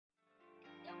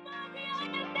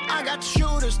I got the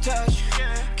shooter's touch.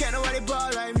 Can't nobody ball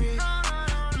like me.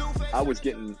 I was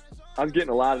getting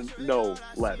a lot of no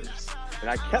letters,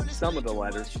 and I kept some of the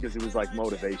letters because it was like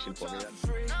motivation for me.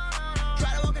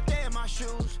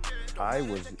 I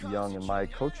was young in my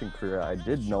coaching career. I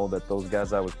did know that those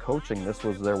guys I was coaching, this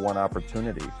was their one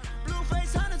opportunity.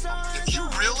 If you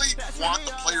really want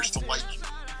the players to like you,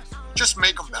 just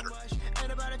make them better.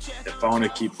 If I want to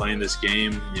keep playing this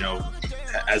game,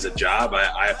 as a job,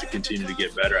 I have to continue to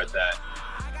get better at that.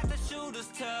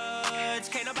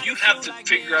 You have to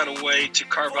figure out a way to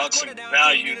carve out some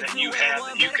value that you have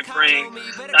that you can bring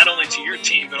not only to your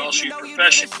team but also your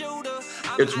profession.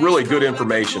 It's really good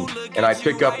information, and I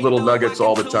pick up little nuggets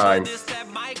all the time.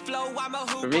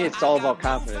 For me, it's all about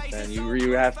confidence, man.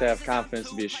 You have to have confidence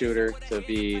to be a shooter, to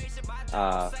be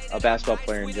a basketball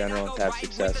player in general, and to have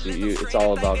success. It's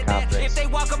all about confidence. If they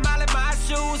walk a mile in my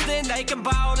shoes, then they can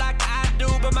ball like I do.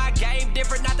 But my game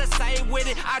different, not the same with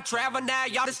it. I travel now,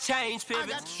 y'all just change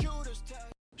pivots.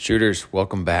 Shooters,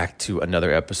 welcome back to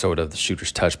another episode of the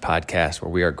Shooters Touch podcast, where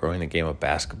we are growing the game of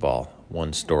basketball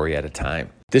one story at a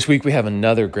time. This week, we have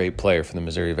another great player from the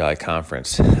Missouri Valley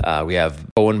Conference. We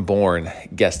have Bowen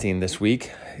guesting this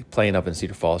week, playing up in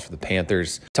Cedar Falls for the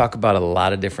Panthers. Talk about a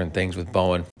lot of different things with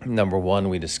Bowen. Number one,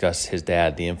 we discuss his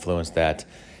dad, the influence that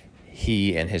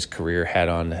he and his career had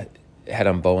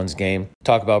on Bowen's game.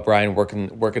 Talk about Brian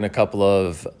working a couple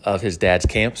of his dad's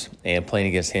camps and playing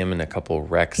against him in a couple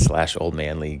rec/old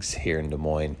man leagues here in Des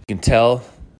Moines. You can tell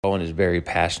Bowen is very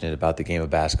passionate about the game of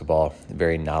basketball,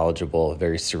 very knowledgeable,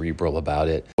 very cerebral about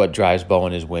it. What drives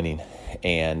Bowen is winning,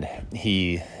 and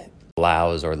he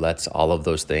allows or lets all of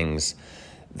those things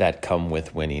that come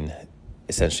with winning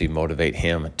essentially motivate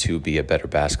him to be a better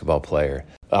basketball player.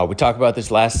 We talked about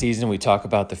this last season. We talk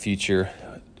about the future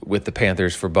with the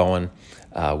Panthers for Bowen,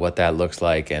 what that looks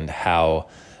like, and how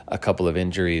a couple of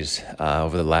injuries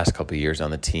over the last couple of years on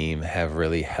the team have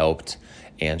really helped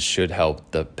and should help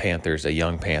the Panthers, a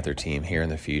young Panther team here in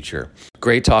the future.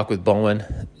 Great talk with Bowen.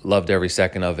 Loved every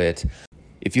second of it.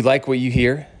 If you like what you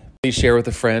hear, please share with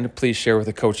a friend. Please share with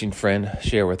a coaching friend.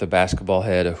 Share with a basketball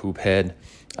head, a hoop head.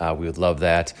 We would love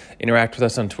that. Interact with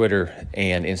us on Twitter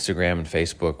and Instagram and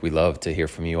Facebook. We love to hear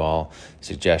from you all.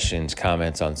 Suggestions,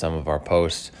 comments on some of our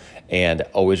posts. And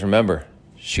always remember,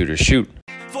 shooters shoot.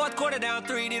 Fourth quarter down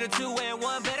 3, need a 2 and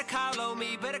 1. Better call on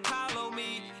me,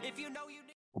 If you know you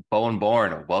need. Bowen,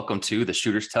 welcome to the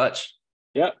Shooters Touch.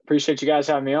 Yeah, appreciate you guys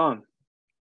having me on.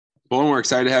 Bowen, we're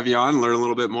excited to have you on, learn a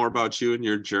little bit more about you and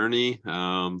your journey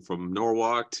from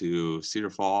Norwalk to Cedar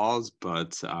Falls.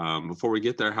 But before we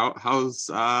get there, how's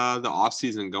the off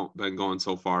season been going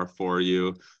so far for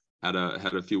you? Had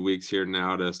a few weeks here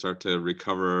now to start to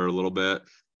recover a little bit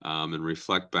and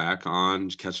reflect back on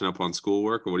catching up on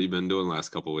schoolwork. Or what have you been doing the last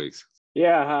couple of weeks?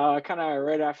 Yeah, kind of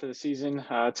right after the season,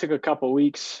 took a couple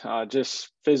weeks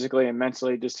just physically and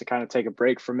mentally just to kind of take a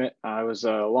break from it. It was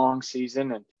a long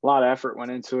season and a lot of effort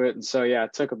went into it. And so, yeah,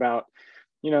 it took about,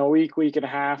 a week and a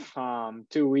half,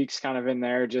 2 weeks kind of in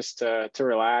there just to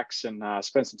relax and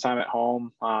spend some time at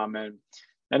home and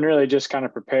really just kind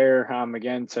of prepare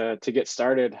again to get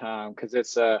started because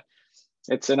it's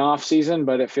an off season,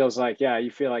 but it feels like,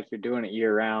 you feel like you're doing it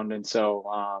year round. And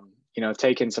so,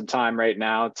 taking some time right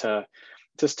now to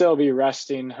still be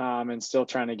resting and still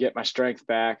trying to get my strength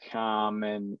back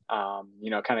and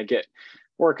kind of get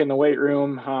work in the weight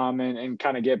room and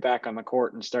kind of get back on the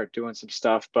court and start doing some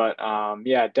stuff. But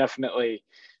definitely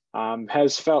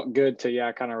has felt good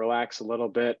to kind of relax a little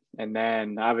bit. And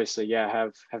then obviously,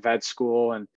 have had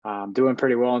school and doing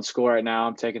pretty well in school right now.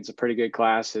 I'm taking some pretty good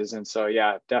classes. And so,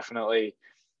 definitely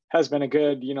has been a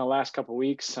good, last couple of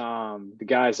weeks. The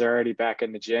guys are already back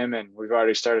in the gym and we've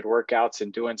already started workouts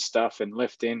and doing stuff and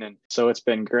lifting. And so it's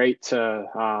been great to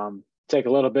take a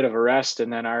little bit of a rest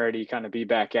and then already kind of be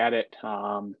back at it.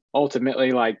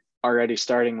 Ultimately, like already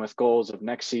starting with goals of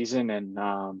next season. And,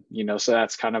 so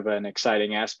that's kind of an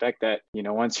exciting aspect that,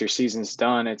 once your season's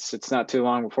done, it's not too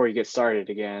long before you get started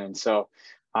again. And so,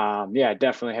 it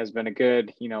definitely has been a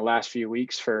good, last few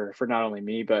weeks for not only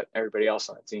me, but everybody else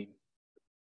on the team.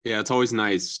 Yeah, it's always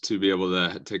nice to be able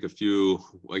to take a few,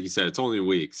 like you said, it's only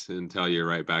weeks until you're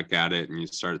right back at it and you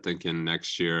start thinking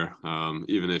next year.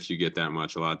 Even if you get that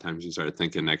much, a lot of times you start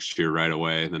thinking next year right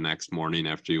away, the next morning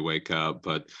after you wake up.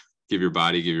 But give your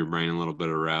brain a little bit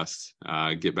of rest,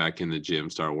 get back in the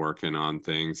gym, start working on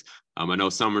things. I know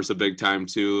summer's a big time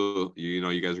too. You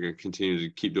guys are going to continue to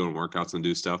keep doing workouts and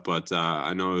do stuff, but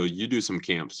I know you do some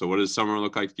camps. So what does summer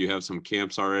look like? Do you have some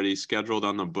camps already scheduled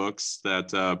on the books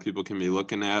that people can be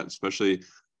looking at, especially,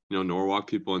 Norwalk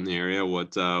people in the area?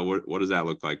 What does that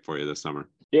look like for you this summer?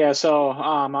 Yeah, so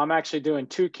I'm actually doing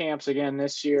 2 camps again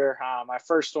this year. My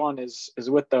first one is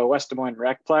with the West Des Moines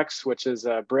Recplex, which is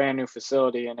a brand new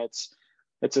facility, and it's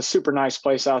a super nice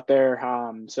place out there.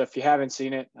 So if you haven't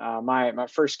seen it, my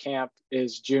first camp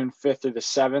is June 5th through the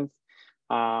 7th.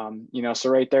 So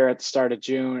right there at the start of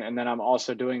June, and then I'm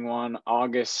also doing one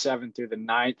August 7th through the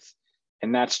 9th,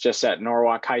 and that's just at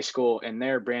Norwalk High School in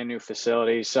their brand new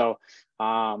facility. So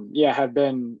have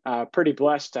been pretty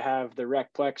blessed to have the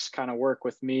Recplex kind of work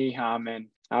with me. And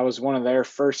I was one of their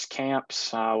first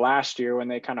camps last year when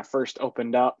they kind of first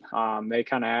opened up. They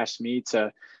kind of asked me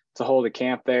to hold a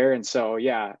camp there, and so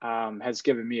has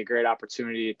given me a great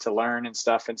opportunity to learn and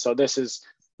stuff. And so this is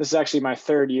actually my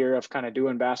 3rd year of kind of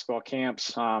doing basketball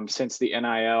camps since the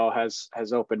NIL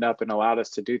has opened up and allowed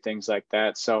us to do things like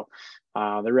that. So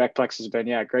the Recplex has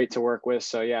been, great to work with.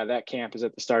 So that camp is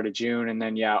at the start of June, and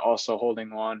then also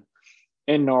holding one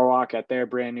in Norwalk at their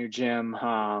brand new gym,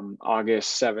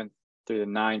 August 7th through the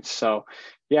 9th. So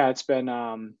it's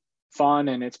been fun,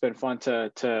 and it's been fun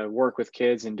to work with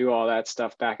kids and do all that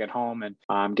stuff back at home,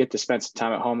 and get to spend some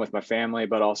time at home with my family,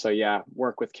 but also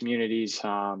work with communities,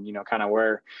 kind of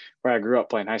where I grew up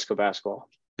playing high school basketball.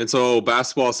 And so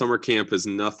basketball summer camp is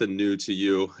nothing new to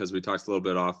you. As we talked a little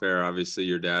bit off air, obviously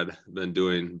your dad been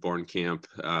doing Born Camp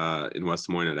in West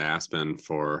Des Moines at Aspen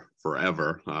for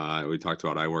forever. We talked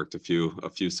about, I worked a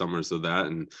few summers of that.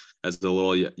 And as the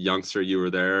little youngster, you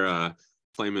were there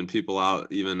flaming people out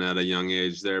even at a young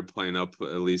age there, playing up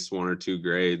at least 1 or 2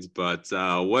 grades. But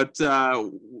what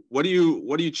do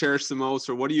you cherish the most,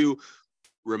 or what do you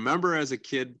remember as a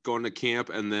kid going to camp,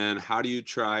 and then how do you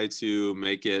try to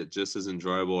make it just as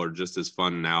enjoyable or just as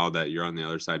fun now that you're on the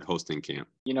other side hosting camp?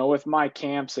 With my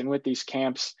camps and with these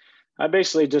camps, I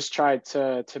basically just tried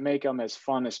to make them as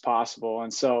fun as possible.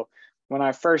 And so when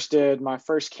I first did my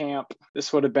first camp,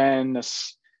 this would have been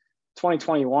this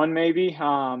 2021 maybe,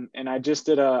 and I just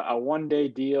did a 1-day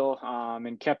deal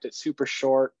and kept it super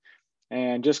short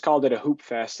and just called it a hoop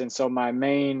fest. And so my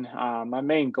main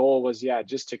goal was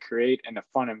just to create a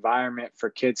fun environment for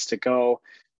kids to go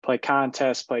play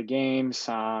contests, play games,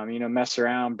 mess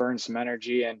around, burn some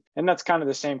energy. And that's kind of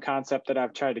the same concept that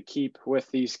I've tried to keep with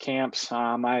these camps.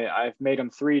 I've made them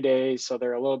 3 days, so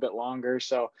they're a little bit longer.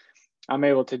 So I'm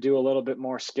able to do a little bit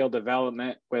more skill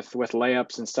development with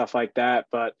layups and stuff like that.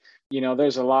 But,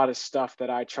 there's a lot of stuff that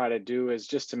I try to do is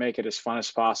just to make it as fun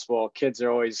as possible. Kids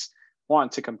are always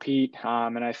want to compete.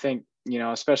 And I think,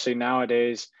 especially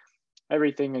nowadays,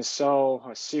 everything is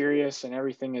so serious and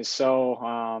everything is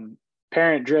so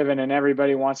parent driven, and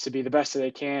everybody wants to be the best that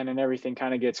they can, and everything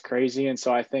kind of gets crazy. And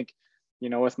so I think,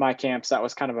 with my camps, that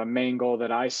was kind of a main goal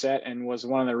that I set, and was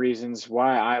one of the reasons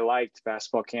why I liked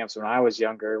basketball camps when I was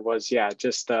younger, was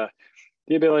just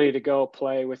the ability to go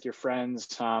play with your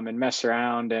friends and mess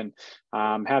around, and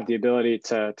have the ability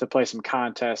to play some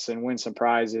contests and win some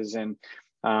prizes. And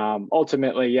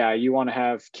ultimately, you want to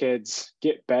have kids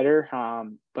get better,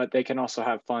 but they can also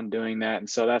have fun doing that. And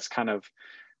so that's kind of,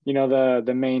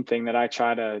 the main thing that I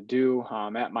try to do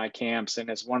at my camps. And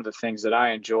it's one of the things that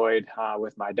I enjoyed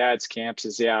with my dad's camps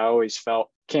is, I always felt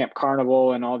Camp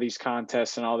Carnival and all these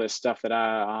contests and all this stuff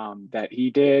that he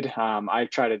did. I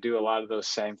try to do a lot of those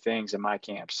same things in my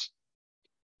camps.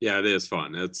 Yeah, it is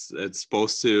fun. It's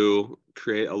supposed to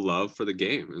create a love for the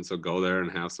game. And so go there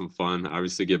and have some fun,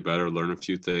 obviously get better, learn a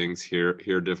few things, hear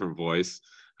a different voice,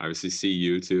 obviously see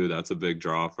you too. That's a big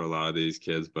draw for a lot of these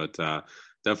kids, but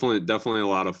definitely a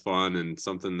lot of fun, and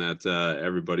something that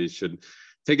everybody should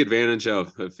take advantage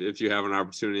of if you have an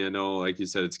opportunity. I know, like you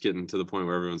said, it's getting to the point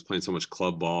where everyone's playing so much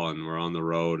club ball and we're on the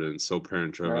road and so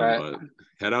parent driven, right. But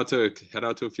head out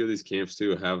to a few of these camps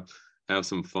too, have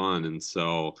some fun. And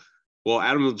so, well,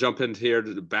 Adam will jump into here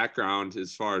to the background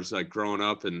as far as like growing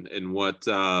up and what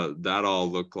that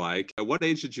all looked like. At what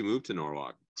age did you move to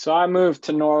Norwalk? So I moved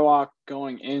to Norwalk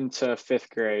going into 5th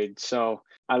grade. So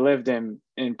I lived in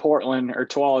Portland or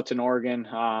Tualatin, Oregon.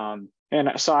 And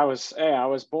so I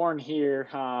was born here,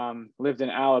 lived in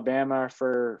Alabama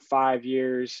for 5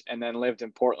 years, and then lived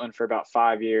in Portland for about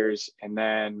 5 years, and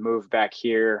then moved back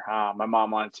here. My mom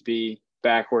wanted to be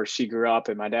back where she grew up,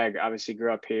 and my dad obviously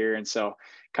grew up here. And so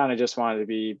kind of just wanted to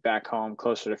be back home,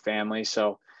 closer to family.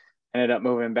 So ended up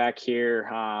moving back here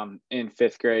in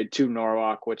 5th grade to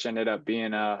Norwalk, which ended up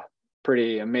being a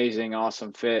pretty amazing,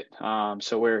 awesome fit.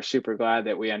 So we're super glad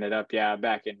that we ended up,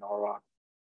 back in Norwalk.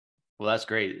 Well, that's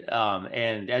great.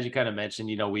 And as you kind of mentioned,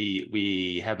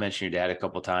 we have mentioned your dad a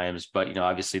couple of times, but,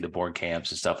 obviously the Born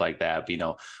camps and stuff like that,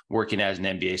 but, working as an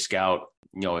NBA scout,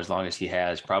 as long as he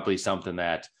has, probably something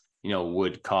that,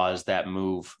 would cause that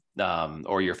move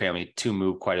or your family to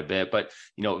move quite a bit, but,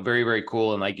 very, very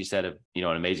cool. And like you said, an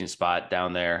amazing spot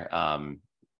down there.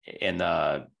 in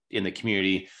the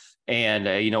community. And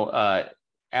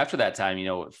after that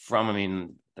time,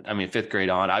 from fifth grade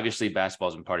on, obviously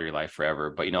basketball's been part of your life forever.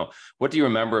 But what do you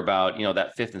remember about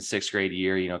that fifth and sixth grade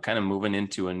year? Kind of moving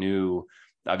into a new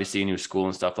school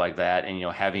and stuff like that, and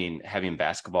having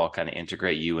basketball kind of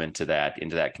integrate you into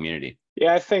that community.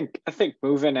 Yeah, I think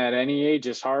moving at any age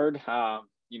is hard,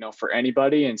 for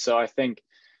anybody. And so I think,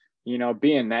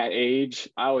 being that age,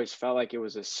 I always felt like it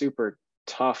was a super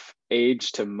tough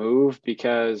age to move,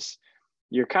 because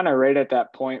you're kind of right at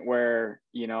that point where,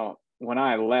 when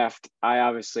I left, I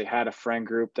obviously had a friend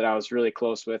group that I was really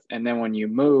close with. And then when you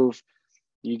move,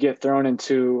 you get thrown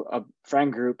into a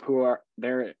friend group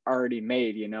they're already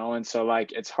made, and so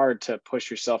like, it's hard to push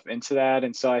yourself into that.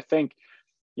 And so I think,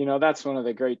 that's one of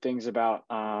the great things about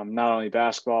not only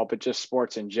basketball, but just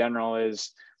sports in general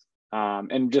is,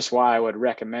 and just why I would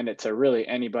recommend it to really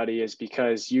anybody, is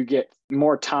because you get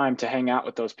more time to hang out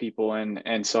with those people.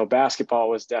 And so basketball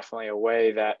was definitely a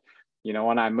way that,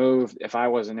 when I moved, if I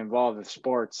wasn't involved with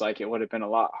sports, like, it would have been a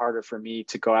lot harder for me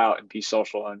to go out and be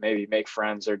social and maybe make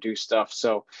friends or do stuff.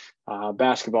 So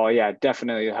basketball, yeah,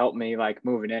 definitely helped me, like,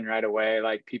 moving in right away.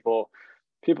 Like, people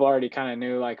already kind of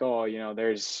knew, like, oh,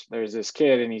 there's this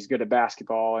kid and he's good at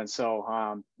basketball. And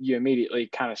so you immediately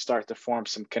kind of start to form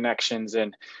some connections,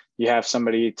 and you have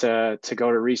somebody to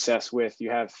go to recess with. You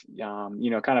have,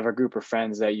 kind of a group of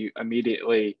friends that you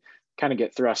immediately kind of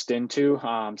get thrust into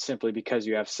simply because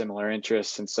you have similar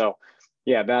interests. And so,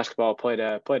 yeah, basketball played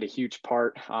a huge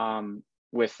part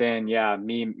within,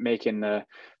 me making the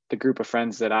group of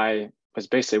friends that I was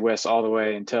basically with all the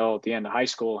way until the end of high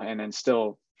school, and then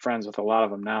still friends with a lot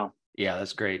of them now. Yeah,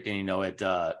 that's great. And,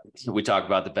 we talk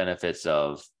about the benefits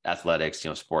of athletics,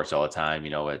 sports all the time.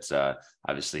 It's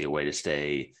obviously a way to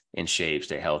stay in shape,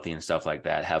 stay healthy and stuff like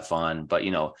that, have fun. But,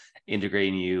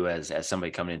 integrating you as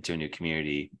somebody coming into a new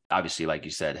community, obviously, like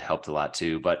you said, helped a lot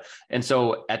too. And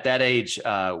so at that age,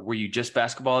 were you just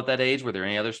basketball at that age? Were there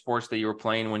any other sports that you were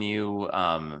playing when you,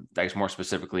 I guess more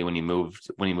specifically, when you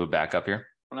moved back up here?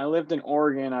 When I lived in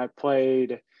Oregon, I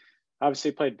played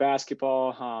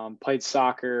basketball, played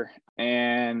soccer,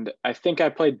 and I think I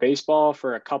played baseball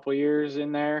for a couple years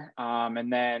in there.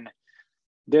 And then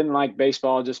didn't like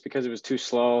baseball just because it was too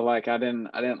slow. Like, I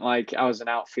was an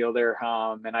outfielder,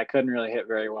 and I couldn't really hit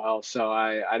very well. So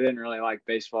I didn't really like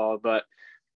baseball, but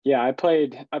yeah, I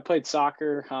played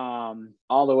soccer,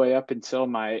 all the way up until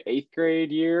my 8th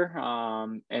grade year.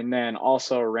 And then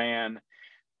also ran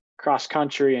cross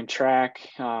country and track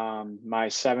my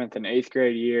 7th and 8th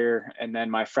grade year, and then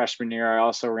my freshman year I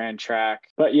also ran track.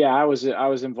 But yeah, I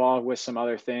was involved with some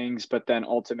other things, but then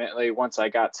ultimately once I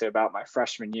got to about my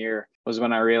freshman year was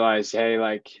when I realized, hey,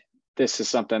 like, this is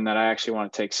something that I actually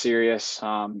want to take serious.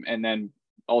 And then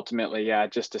ultimately, yeah,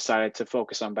 just decided to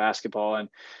focus on basketball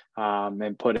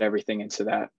and put everything into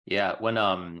that. Yeah. When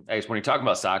I guess when you're talking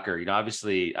about soccer,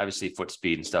 obviously foot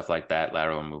speed and stuff like that,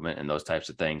 lateral movement and those types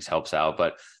of things helps out.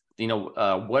 But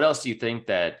what else do you think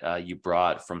that you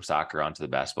brought from soccer onto the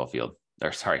basketball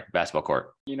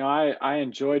court? I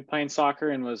enjoyed playing soccer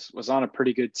and was on a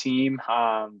pretty good team.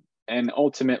 And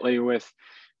ultimately with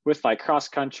like cross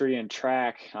country and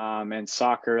track and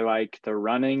soccer, like, the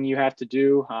running you have to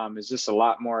do is just a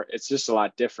lot more. It's just a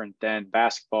lot different than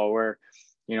basketball, where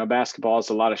basketball is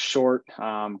a lot of short,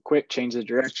 quick change of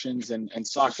directions, and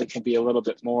soccer can be a little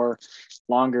bit more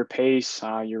longer pace.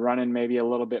 You're running maybe a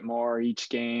little bit more each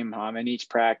game and each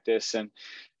practice. And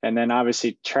then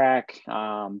obviously track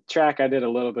I did a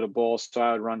little bit of both. So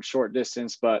I would run short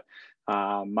distance, but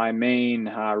my main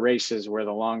races were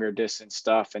the longer distance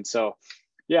stuff. And so,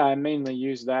 yeah, I mainly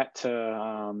use that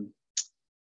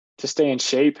to stay in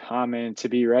shape and to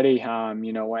be ready.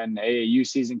 When AAU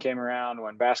season came around,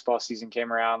 when basketball season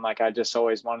came around, like, I just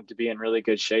always wanted to be in really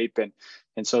good shape.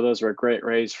 And so those were great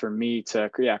ways for me to,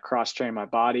 cross train my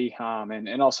body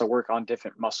and also work on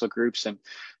different muscle groups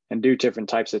and do different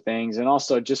types of things. And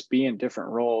also just be in different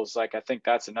roles. Like, I think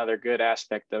that's another good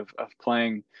aspect of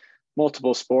playing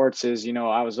multiple sports is,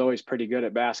 I was always pretty good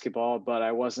at basketball, but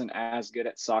I wasn't as good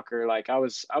at soccer. Like, I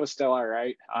was still all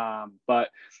right. But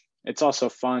it's also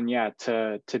fun,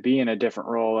 to be in a different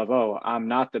role of, oh, I'm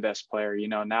not the best player.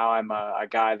 Now I'm a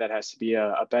guy that has to be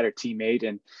a better teammate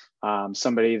and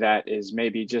somebody that is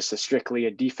maybe just strictly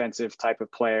a defensive type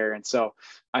of player. And so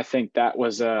I think that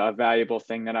was a valuable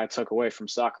thing that I took away from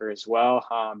soccer as well,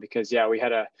 because, we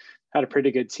had a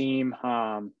pretty good team.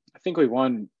 I think we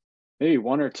won maybe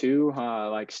one or two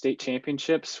like state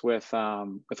championships with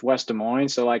West Des Moines.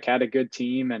 So, like, had a good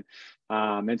team. And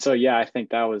so, I think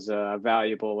that was a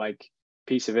valuable, like,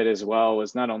 piece of it as well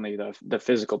was not only the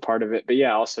physical part of it, but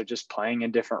yeah, also just playing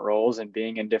in different roles and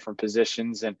being in different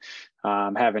positions and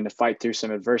having to fight through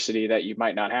some adversity that you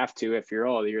might not have to if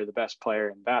you're the best player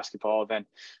in basketball. Then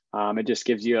it just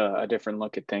gives you a different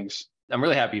look at things. I'm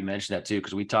really happy you mentioned that too,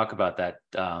 because we talk about that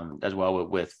as well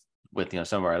with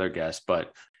some of our other guests.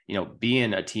 But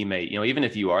being a teammate, even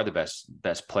if you are the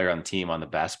best player on the team on the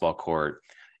basketball court,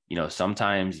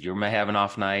 sometimes you may have an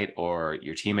off night, or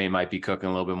your teammate might be cooking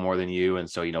a little bit more than you, and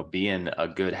so being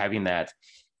having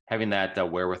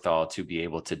that wherewithal to be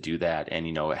able to do that,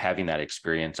 and having that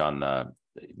experience on the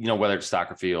whether it's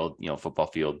soccer field, football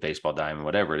field, baseball diamond,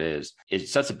 whatever it is,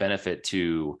 it's such a benefit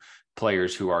to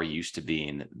players who are used to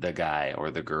being the guy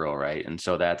or the girl, right? And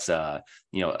so that's a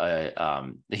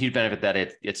huge benefit that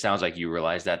it sounds like you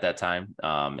realized at that time,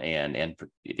 and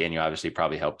you obviously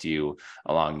probably helped you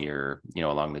along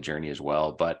along the journey as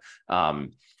well. But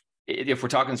if we're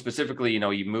talking specifically,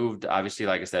 you moved, obviously,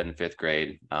 like I said, in fifth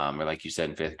grade, or like you said,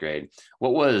 in fifth grade.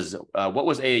 What was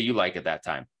AAU like at that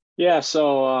time? Yeah,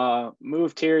 so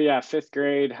moved here, fifth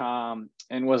grade,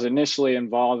 and was initially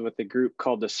involved with a group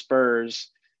called the Spurs.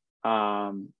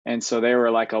 And so they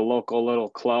were like a local little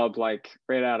club, like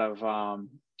right out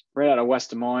of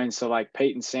West Des Moines. So like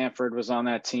Peyton Sanford was on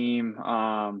that team.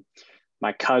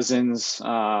 My cousins,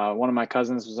 one of my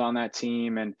cousins was on that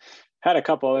team, and had a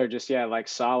couple other like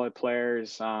solid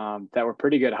players that were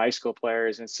pretty good high school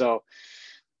players. And so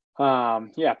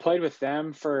played with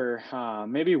them for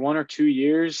maybe 1 or 2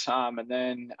 years. And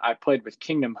then I played with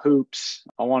Kingdom Hoops.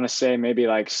 I want to say maybe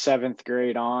like 7th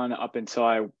grade on up until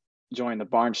I joined the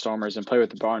Barnstormers and played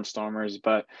with the Barnstormers.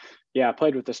 But yeah, I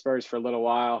played with the Spurs for a little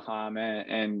while,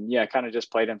 and kind of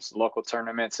just played in some local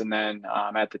tournaments. And then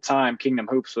at the time, Kingdom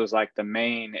Hoops was like the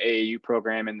main AAU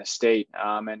program in the state,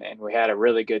 and we had a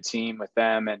really good team with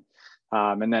them. And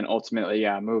then ultimately,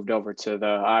 moved over to the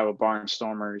Iowa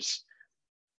Barnstormers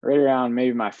right around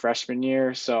maybe my freshman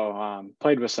year. So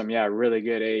played with some really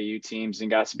good AAU teams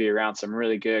and got to be around some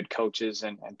really good coaches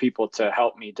and people to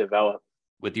help me develop.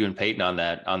 With you and Peyton on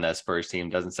that Spurs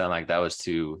team, doesn't sound like that was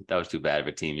too bad of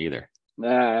a team either.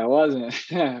 Nah, it wasn't.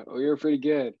 We were pretty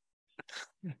good.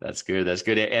 That's good.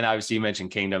 And obviously you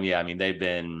mentioned Kingdom. Yeah, I mean, they've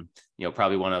been,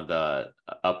 probably one of the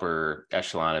upper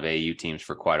echelon of AAU teams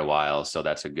for quite a while. So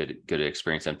that's a good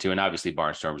experience them too. And obviously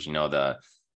Barnstormers,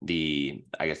 the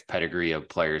I guess pedigree of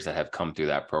players that have come through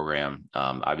that program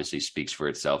obviously speaks for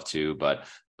itself too. But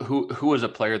who was a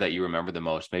player that you remember the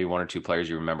most? Maybe 1 or 2 players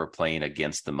you remember playing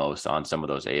against the most on some of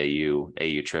those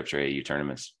AAU trips or AAU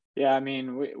tournaments? Yeah, I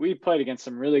mean, we played against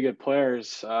some really good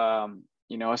players,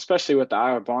 especially with the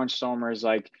Iowa Barnstormers.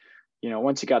 Like,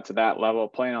 once you got to that level,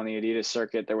 playing on the Adidas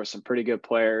circuit, there were some pretty good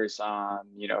players.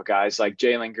 Guys like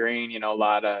Jalen Green, a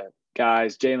lot of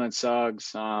guys. Jalen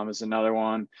Suggs is another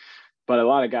one. But a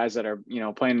lot of guys that are,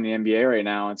 playing in the NBA right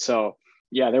now. And so,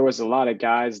 there was a lot of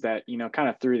guys that, kind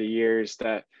of through the years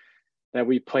that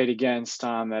we played against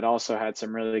that also had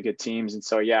some really good teams. And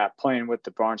so, playing with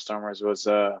the Barnstormers was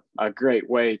a great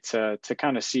way to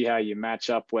kind of see how you match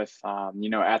up with,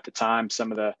 at the time,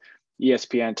 some of the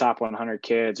ESPN top 100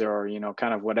 kids or,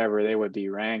 kind of whatever they would be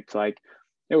ranked. Like,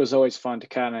 it was always fun to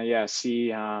kind of,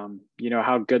 see,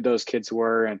 how good those kids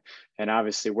were. And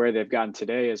obviously where they've gotten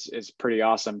today is pretty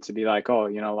awesome to be like, oh,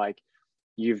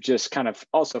 you've just kind of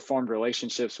also formed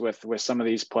relationships with some of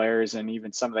these players and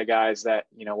even some of the guys that,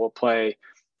 will play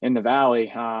in the Valley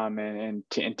and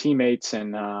teammates.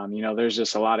 And, there's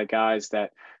just a lot of guys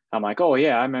that I'm like, oh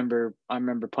yeah, I remember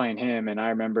playing him. And I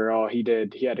remember, he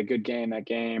had a good game that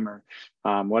game or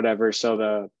whatever. So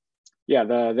the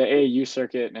AAU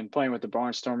circuit and playing with the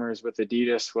Barnstormers with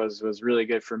Adidas was really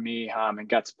good for me and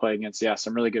got to play against,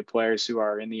 some really good players who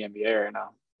are in the NBA right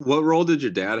now. What role did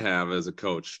your dad have as a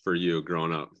coach for you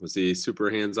growing up? Was he super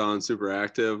hands-on, super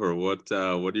active, or what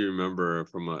do you remember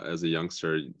as a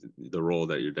youngster, the role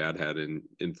that your dad had in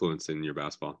influencing your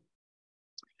basketball?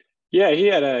 Yeah, he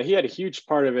had a huge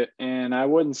part of it. And I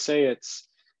wouldn't say it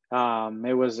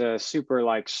was a super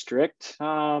like strict,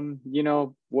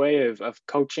 way of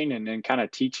coaching and kind of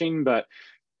teaching, but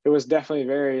it was definitely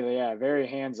very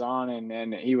hands-on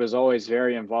and he was always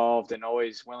very involved and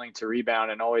always willing to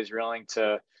rebound and always willing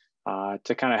to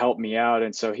kind of help me out.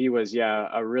 And so he was,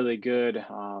 a really good,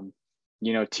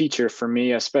 teacher for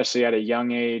me, especially at a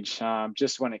young age,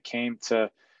 just when it came to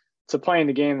playing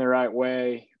the game the right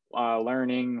way,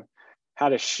 learning how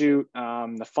to shoot,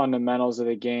 the fundamentals of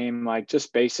the game, like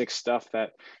just basic stuff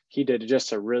that he did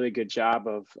just a really good job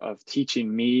of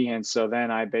teaching me. And so then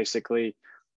I basically,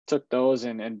 took those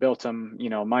and built them,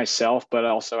 myself, but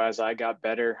also as I got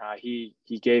better, he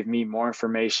gave me more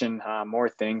information, more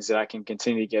things that I can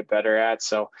continue to get better at.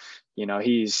 So,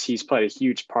 he's played a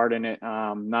huge part in it.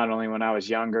 Not only when I was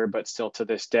younger, but still to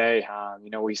this day.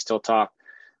 We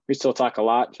still talk a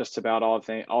lot just about all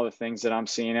the things that I'm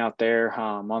seeing out there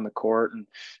on the court, and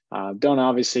don't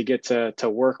obviously get to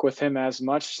work with him as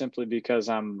much simply because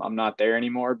I'm not there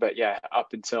anymore. But yeah,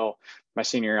 up until my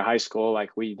senior year of high school,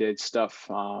 like we did stuff,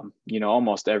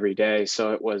 almost every day.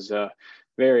 So it was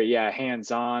very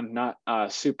hands-on, not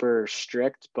super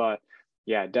strict, but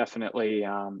yeah, definitely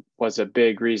was a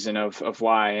big reason of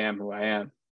why I am who I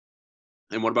am.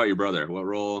 And what about your brother? What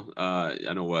role? I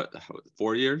know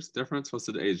 4 years difference? What's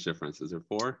the age difference? Is there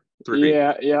 4? 3?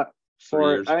 Yeah.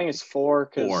 4. Years? I think it's 4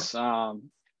 because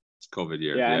it's COVID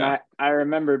years. yeah, Yeah. and I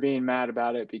remember being mad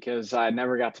about it because I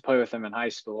never got to play with him in high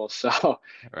school. So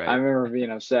Right. I remember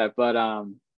being upset.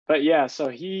 But yeah, so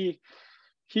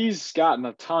he's gotten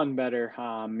a ton better.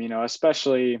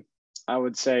 Especially I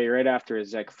would say right after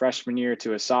his like freshman year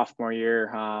to his sophomore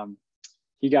year.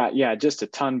 He got just a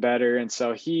ton better. And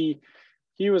so he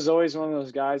was always one of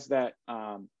those guys that,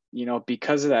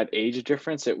 because of that age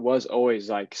difference, it was always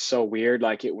like so weird.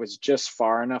 Like it was just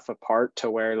far enough apart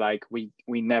to where like we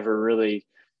never really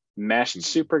meshed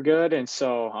super good. And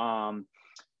so,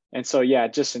 yeah,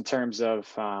 just in terms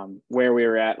of where we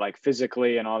were at, like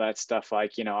physically and all that stuff,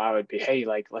 like, I would be, hey,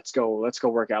 like, let's go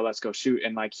work out, let's go shoot.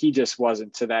 And like, he just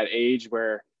wasn't to that age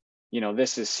where,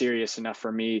 this is serious enough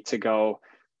for me to go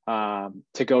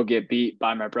get beat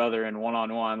by my brother in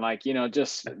one-on-one. Like,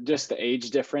 just the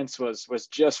age difference was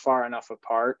just far enough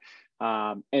apart.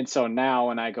 And so now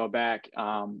when I go back,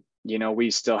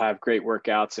 we still have great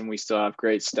workouts and we still have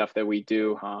great stuff that we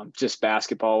do, just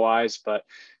basketball wise. But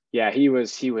yeah, he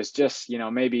was just,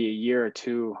 maybe a year or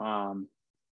two,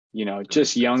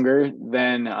 just younger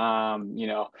than,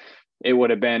 it would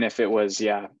have been if it was,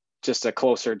 just a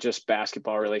closer, just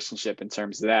basketball relationship in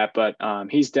terms of that. But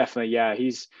he's definitely,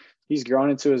 he's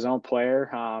grown into his own player,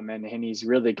 and he's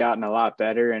really gotten a lot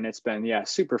better. And it's been,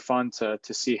 super fun to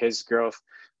see his growth,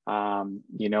 kind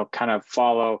of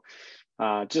follow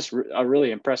just a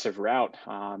really impressive route.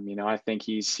 I think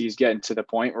he's getting to the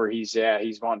point where he's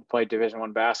wanting to play Division I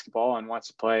basketball and wants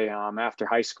to play after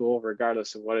high school,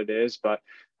 regardless of what it is. But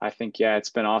I think,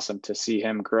 it's been awesome to see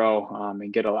him grow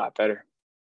and get a lot better.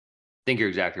 I think you're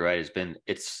exactly right. It's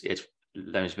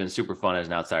been super fun as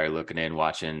an outsider looking in,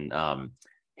 watching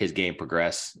his game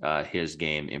progress, his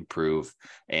game improve.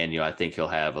 And, I think he'll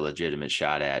have a legitimate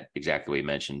shot at exactly what you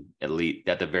mentioned, at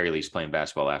the very least playing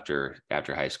basketball after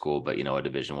high school, but, a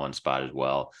Division I spot as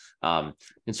well. And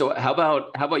so how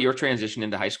about your transition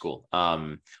into high school?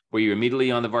 Were you immediately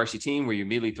on the varsity team? Were you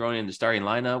immediately thrown in the starting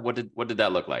lineup? What did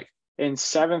that look like? In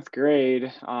 7th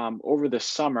grade, over the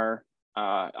summer,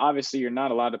 obviously you're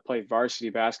not allowed to play varsity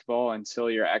basketball until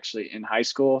you're actually in high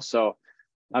school. So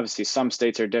obviously some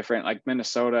states are different, like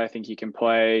Minnesota, I think you can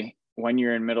play when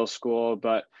you're in middle school,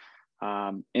 but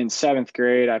in 7th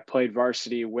grade, I played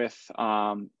varsity with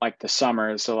like the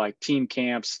summer. So like team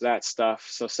camps, that stuff.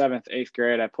 So 7th, 8th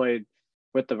grade, I played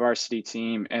with the varsity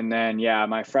team. And then,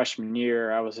 my freshman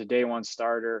year, I was a day one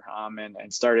starter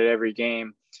and started every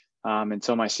game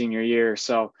until my senior year.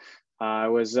 So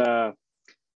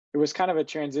it was kind of a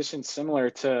transition similar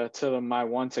to my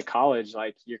one to college.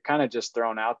 Like you're kind of just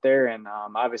thrown out there. And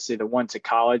obviously the one to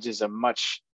college is a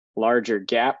much larger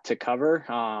gap to cover.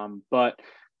 But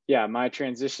my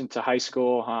transition to high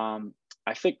school,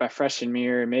 I think my freshman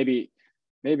year, maybe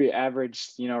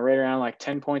averaged, right around like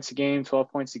 10 points a game, 12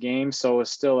 points a game. So it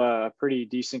was still a pretty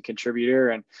decent contributor.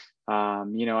 And,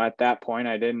 at that point,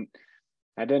 I didn't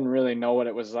really know what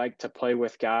it was like to play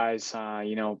with guys,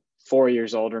 4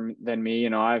 years older than me.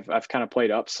 I've kind of played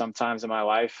up sometimes in my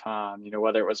life,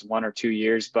 whether it was 1 or 2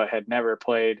 years, but had never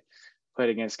played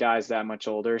against guys that much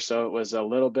older. So it was a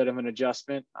little bit of an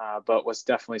adjustment, but was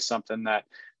definitely something that,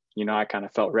 I kind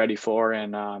of felt ready for.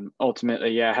 And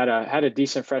ultimately, had a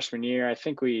decent freshman year. I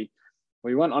think we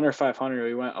went under 500.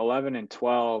 We went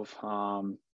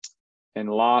 11-12 and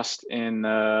lost in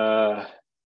the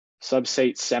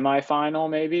sub-state semifinal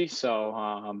maybe.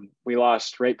 So we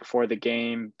lost right before the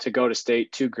game to go to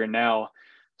state to Grinnell.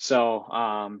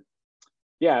 So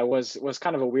it was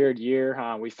kind of a weird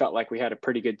year. We felt like we had a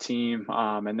pretty good team.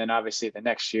 And then obviously the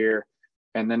next year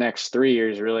and the next 3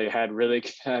 years really had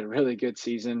really good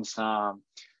seasons.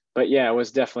 But it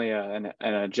was definitely an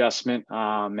adjustment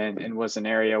and was an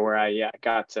area where I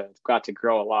got to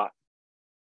grow a lot.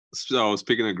 So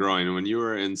speaking of growing, when you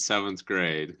were in 7th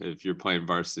grade, if you're playing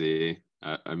varsity,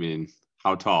 I mean,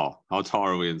 How tall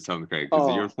are we in 7th grade? Because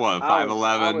Oh, you're what, I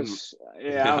was,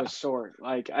 5'11"? I was short.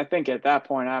 Like, I think at that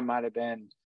point I might have been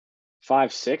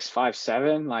 5'6",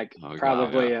 5'7", like Oh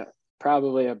God,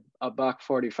 probably yeah. a buck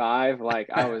 45. Like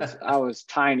I was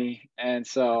tiny. And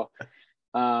so,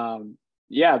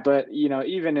 yeah, but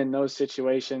even in those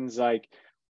situations, like,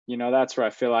 that's where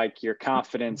I feel like your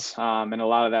confidence, and a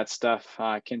lot of that stuff,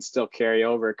 can still carry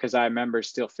over. Cause I remember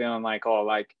still feeling like, oh,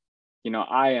 like,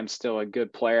 I am still a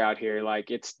good player out here.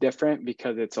 Like, it's different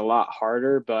because it's a lot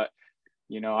harder, but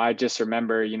I just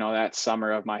remember, that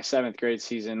summer of my 7th grade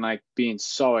season, like being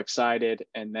so excited.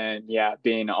 And then, yeah,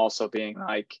 being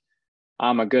like,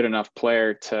 I'm a good enough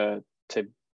player to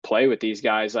play with these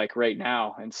guys like right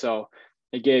now. And so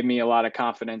it gave me a lot of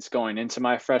confidence going into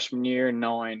my freshman year,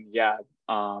 knowing, yeah,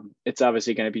 it's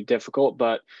obviously going to be difficult,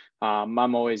 but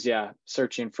I'm always,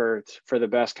 searching for the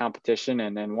best competition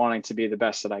and wanting to be the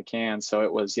best that I can. So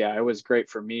it was great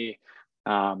for me.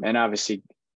 And obviously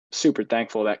super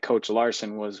thankful that Coach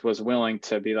Larson was willing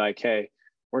to be like, hey,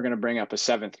 we're going to bring up a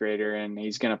 7th grader and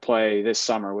he's going to play this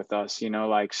summer with us,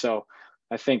 like, so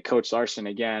I think Coach Larson,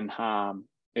 again,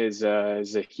 is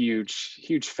a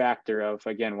huge factor of,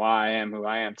 again, why I am who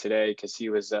I am today, because he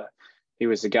was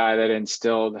a guy that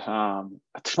instilled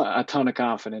a ton of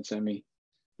confidence in me.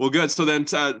 Well, good. So then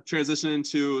transition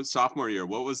into sophomore year.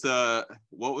 What was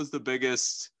the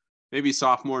biggest, maybe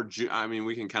sophomore? I mean,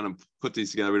 we can kind of put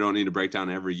these together. We don't need to break down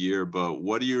every year, but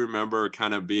what do you remember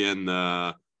kind of being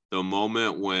the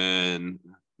moment when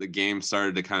the game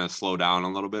started to kind of slow down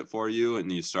a little bit for you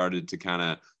and you started to kind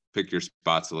of pick your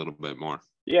spots a little bit more?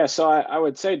 Yeah, so I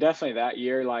would say definitely that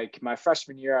year, like my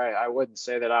freshman year, I wouldn't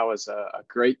say that I was a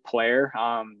great player.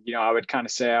 I would kind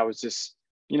of say I was just,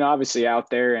 obviously out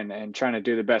there and trying to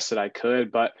do the best that I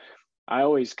could. But I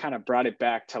always kind of brought it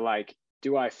back to like,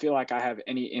 do I feel like I have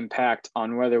any impact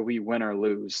on whether we win or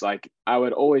lose? Like, I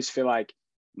would always feel like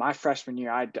my freshman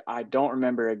year, I don't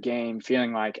remember a game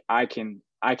feeling like I can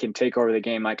take over the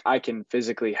game, like I can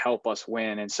physically help us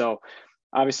win. And so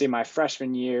obviously my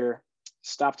freshman year,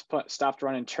 stopped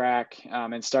running track,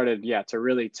 and started to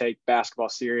really take basketball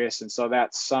serious. And so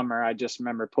that summer I just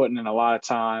remember putting in a lot of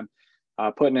time,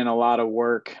 putting in a lot of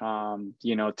work,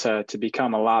 to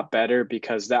become a lot better,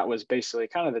 because that was basically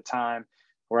kind of the time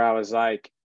where I was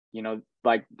like,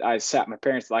 like I sat my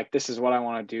parents, like, this is what I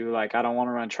want to do. Like, I don't want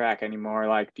to run track anymore.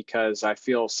 Like, because I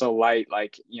feel so light,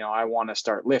 like, I want to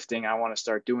start lifting. I want to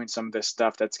start doing some of this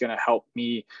stuff that's going to help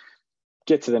me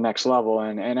get to the next level.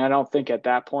 And I don't think at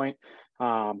that point,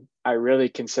 I really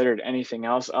considered anything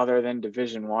else other than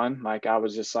Division I. Like, I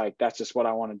was just like, that's just what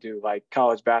I want to do. Like,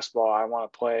 college basketball, I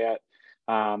want to play at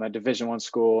a Division I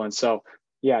school. And so,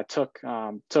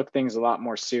 took things a lot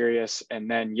more serious.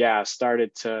 And then,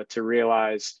 started to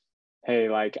realize, hey,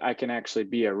 like, I can actually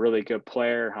be a really good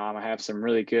player. I have some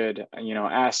really good,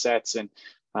 assets, and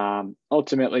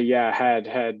ultimately,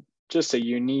 had just a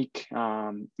unique,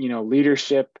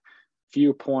 leadership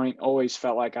viewpoint. Always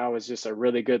felt like I was just a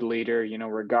really good leader,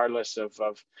 regardless of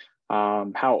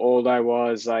how old I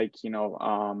was. Like,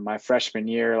 my freshman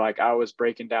year, like, I was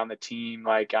breaking down the team.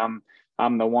 Like, I'm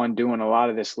the one doing a lot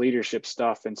of this leadership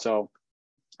stuff. And so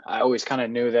I always kind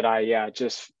of knew that I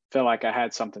just felt like I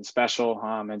had something special.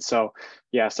 And so,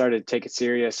 I started to take it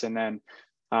serious, and then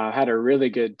had a really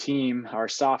good team our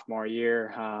sophomore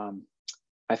year.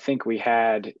 I think we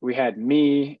had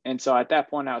me. And so at that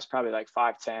point I was probably like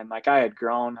 5'10". Like, I had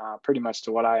grown pretty much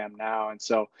to what I am now. And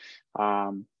so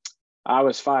I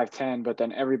was 5'10", but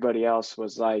then everybody else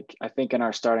was like, I think in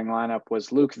our starting lineup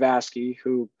was Luke Vasky,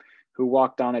 who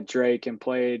walked on at Drake and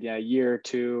played a year or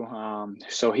two.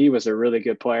 So he was a really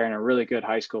good player and a really good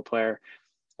high school player.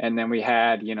 And then we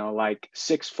had, like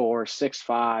 6'4",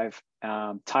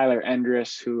 6'5", Tyler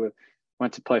Endress, who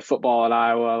went to play football at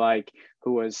Iowa, like,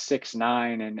 who was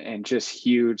 6'9" and just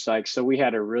huge. Like, so we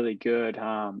had a really good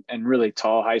and really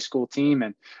tall high school team.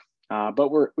 And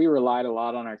but we relied a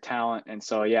lot on our talent. And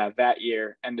so, that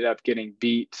year ended up getting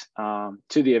beat to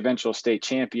the eventual state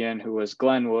champion, who was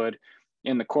Glenwood,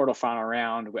 in the quarterfinal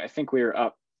round. I think we were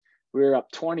up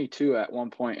 22 at one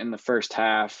point in the first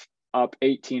half, up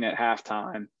 18 at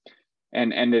halftime,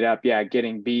 and ended up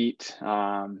getting beat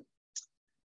by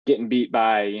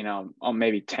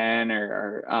maybe 10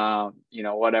 or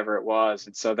whatever it was.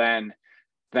 And so then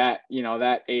that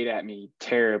ate at me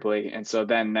terribly. And so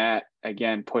then that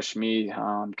again pushed me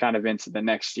kind of into the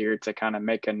next year to kind of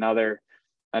make another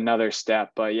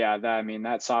step. But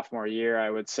that sophomore year, I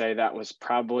would say that was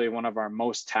probably one of our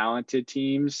most talented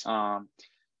teams,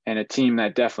 and a team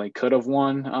that definitely could have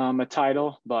won a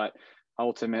title. But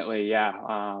ultimately,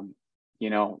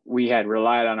 we had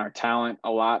relied on our talent a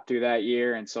lot through that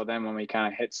year. And so then when we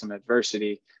kind of hit some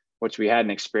adversity, which we hadn't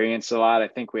experienced a lot, I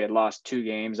think we had lost 2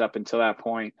 games up until that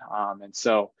point. And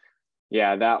so,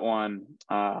 yeah, that one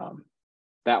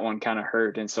kind of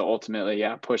hurt. And so ultimately,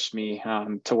 pushed me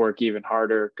to work even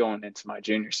harder going into my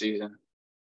junior season.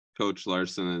 Coach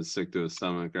Larson is sick to his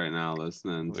stomach right now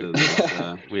listening to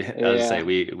this.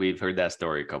 We've heard that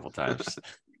story a couple times.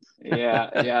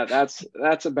 Yeah,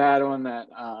 that's a bad one that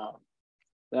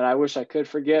I wish I could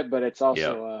forget, but it's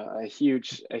also a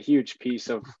huge piece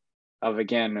of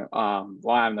again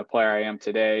why I'm the player I am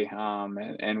today,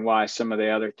 and why some of the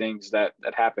other things that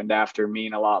happened after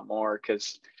mean a lot more,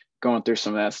 because going through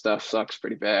some of that stuff sucks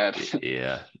pretty bad.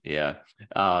 Yeah.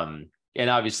 And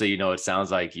obviously, it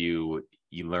sounds like you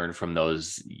learn from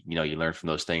those,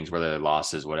 things, whether they're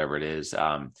losses, whatever it is.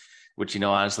 Which,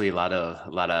 honestly, a lot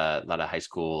of high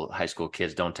school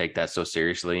kids don't take that so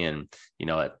seriously. And,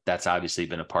 that's obviously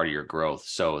been a part of your growth.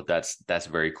 So that's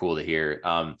very cool to hear.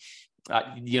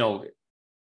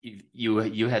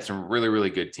 You had some really, really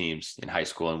good teams in high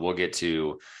school, and we'll get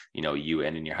to, you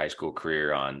ending your high school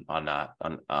career on the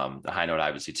high note,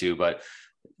 obviously too. But,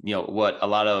 what a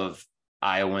lot of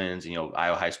Iowans,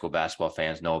 Iowa high school basketball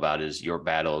fans know about is your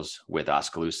battles with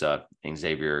Oskaloosa and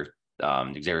Xavier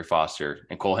Foster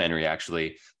and Cole Henry,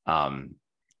 actually.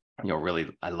 Really,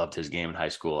 I loved his game in high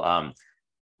school.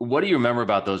 What do you remember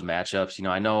about those matchups?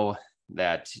 I know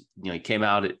that, he came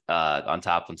out on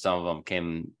top on some of them,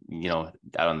 came, out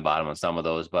on the bottom on some of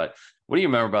those, but what do you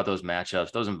remember about those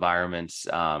matchups, those environments,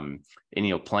 and,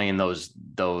 playing those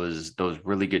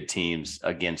really good teams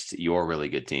against your really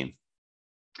good team?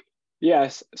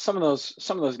 Yes, some of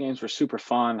those games were super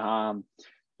fun. I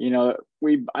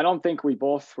don't think we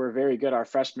both were very good our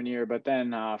freshman year, but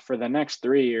then for the next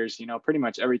 3 years, pretty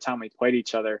much every time we played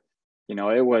each other,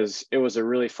 it was a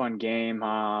really fun game.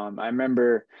 I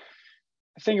remember,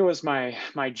 I think it was my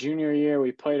junior year,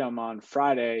 we played them on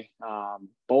Friday,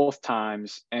 both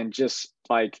times, and just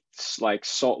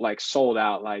sold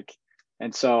out,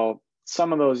 and so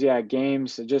some of those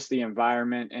games, just the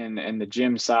environment and the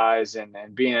gym size and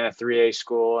being in a 3A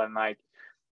school, and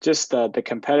just the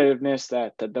competitiveness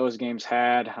that those games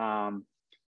had. I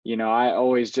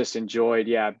always just enjoyed,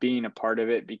 being a part of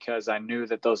it, because I knew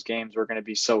that those games were going to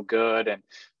be so good, and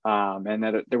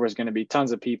that there was going to be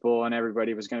tons of people and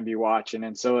everybody was going to be watching.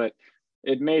 And so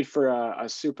it made for a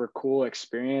super cool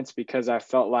experience, because I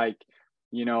felt like,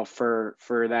 for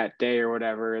that day or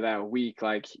whatever, that week,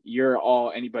 you're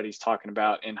all anybody's talking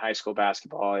about in high school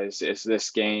basketball is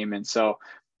this game. And so,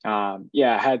 I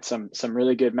had some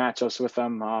really good matchups with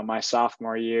them my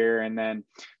sophomore year, and then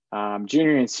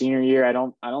junior and senior year, I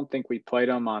don't think we played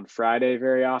them on Friday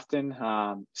very often,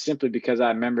 simply because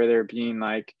I remember there being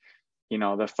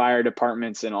the fire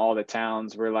departments in all the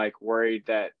towns were worried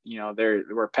that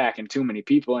we're packing too many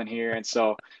people in here, and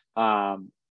so I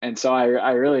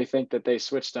really think that they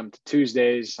switched them to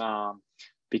Tuesdays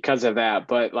because of that.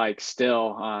 But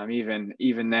still,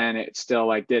 even then, it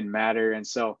still didn't matter. And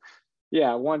so,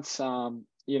 once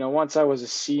I was a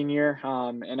senior,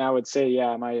 and I would say,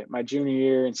 my junior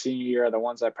year and senior year are the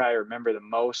ones I probably remember the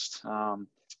most.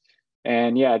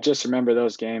 And just remember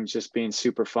those games just being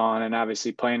super fun, and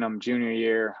obviously playing them junior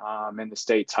year in the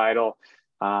state title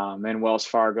in Wells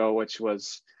Fargo, which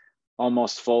was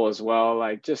almost full as well.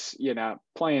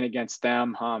 Playing against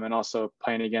them and also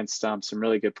playing against some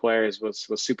really good players was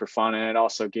super fun. And it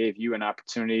also gave you an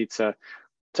opportunity to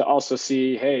also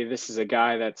see, hey, this is a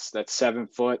guy that's 7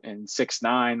 foot and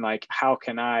 6'9". How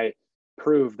can I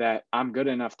prove that I'm good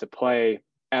enough to play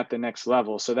at the next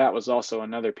level? So that was also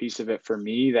another piece of it for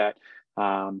me that,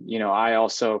 I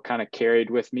also kind of carried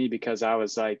with me, because I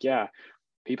was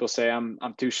people say I'm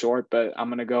too short, but I'm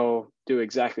going to go do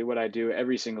exactly what I do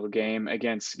every single game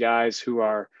against guys who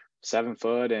are 7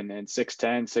 foot and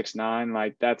 6'10",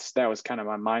 6'9". That was kind of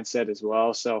my mindset as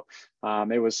well. So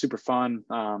it was super fun,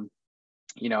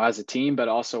 as a team, but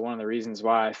also one of the reasons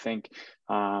why I think,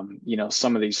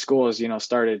 some of these schools,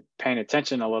 started paying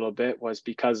attention a little bit was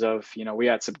because of, we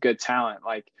had some good talent,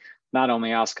 not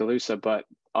only Oskaloosa, but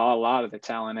a lot of the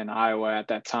talent in Iowa at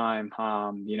that time.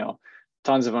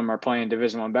 Tons of them are playing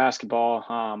Division I basketball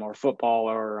or football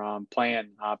or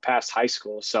playing past high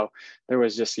school. So there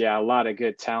was just, a lot of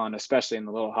good talent, especially in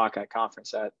the Little Hawkeye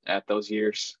Conference at those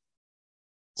years.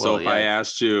 So if I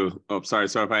asked you,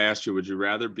 would you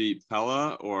rather beat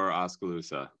Pella or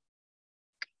Oskaloosa?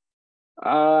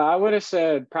 I would have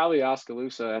said probably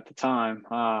Oskaloosa at the time.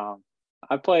 I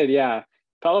played,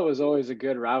 Pella was always a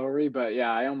good rivalry, but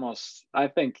I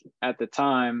think at the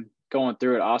time going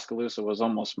through it, Oskaloosa was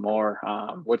almost more,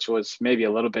 which was maybe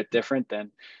a little bit different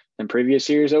than in previous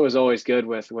years. It was always good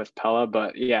with Pella,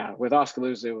 but yeah, with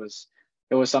Oskaloosa,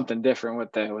 it was something different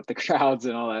with the crowds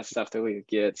and all that stuff that we would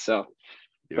get. So,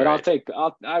 but Right.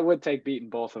 I would take beating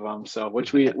both of them. So,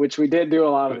 which we did do a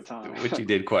lot of the time. Which you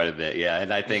did quite a bit. Yeah.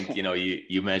 And I think,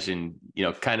 you mentioned,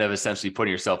 kind of essentially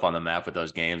putting yourself on the map with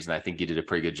those games. And I think you did a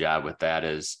pretty good job with that.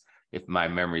 As if my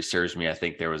memory serves me, I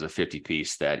think there was a 50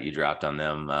 piece that you dropped on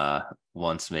them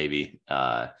once, maybe.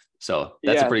 So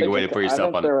that's a pretty good way to put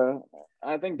yourself on.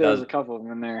 I think there was a couple of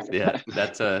them in there. Yeah,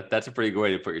 that's a pretty good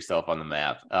way to put yourself on the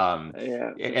map.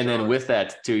 Yeah, and then with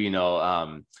that too,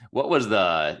 what was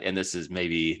and this is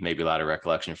maybe a lot of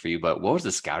recollection for you, but what was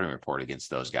the scouting report against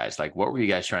those guys? Like, what were you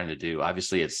guys trying to do?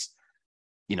 Obviously, it's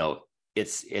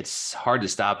hard to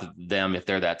stop them if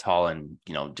they're that tall and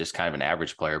just kind of an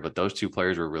average player. But those two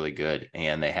players were really good,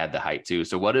 and they had the height too.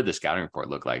 So, what did the scouting report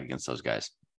look like against those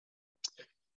guys?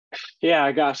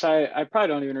 Yeah, gosh, I probably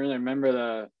don't even really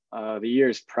remember the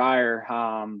years prior.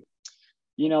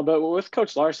 But with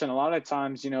Coach Larson, a lot of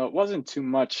times, it wasn't too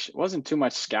much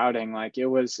scouting. Like it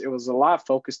was a lot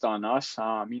focused on us.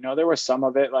 There was some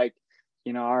of it like,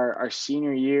 our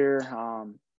senior year,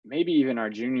 maybe even our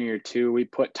junior year too, we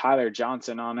put Tyler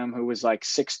Johnson on him, who was like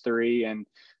 6'3",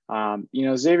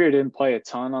 and Xavier didn't play a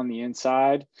ton on the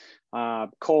inside.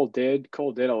 Cole did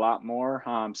a lot more,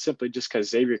 simply just because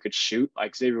Xavier could shoot.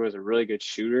 Like Xavier was a really good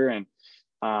shooter. And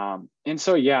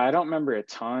so, yeah, I don't remember a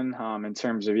ton, in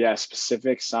terms of,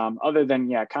 specifics, other than,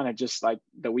 kind of just like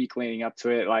the week leading up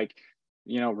to it, like,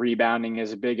 rebounding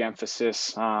is a big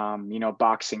emphasis,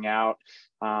 boxing out.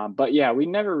 But yeah, we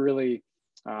never really,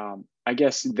 I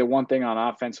guess the one thing on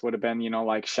offense would have been,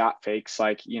 like shot fakes,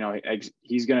 like,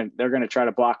 they're going to try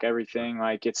to block everything.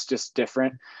 Like it's just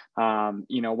different.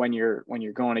 When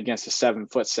you're going against a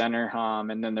 7-foot center,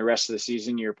 and then the rest of the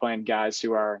season, you're playing guys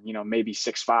who are, maybe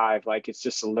 6'5", like it's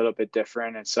just a little bit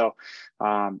different. And so,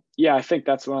 I think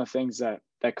that's one of the things that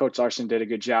Coach Larson did a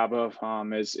good job of,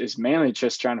 is mainly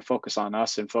just trying to focus on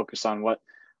us and focus on what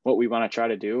we want to try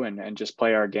to do and just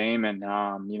play our game. And,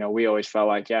 we always felt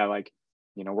like,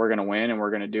 we're going to win and we're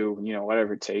going to do,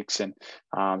 whatever it takes. And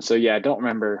so, I don't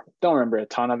remember a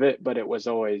ton of it, but it was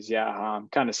always,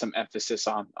 kind of some emphasis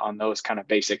on those kind of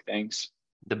basic things.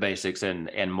 The basics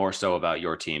and more so about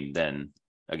your team than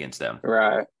against them.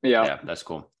 Right. Yeah. Yeah, that's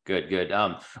cool. Good.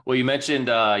 Well, you mentioned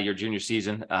your junior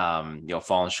season,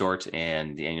 falling short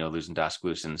and losing to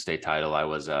Oskaloosa in the state title. I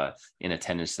was in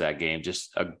attendance to that game.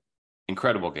 Just an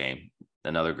incredible game.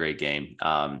 Another great game.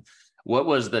 What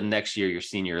was the next year, your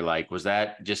senior, like? Was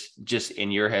that just in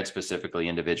your head specifically,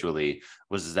 individually?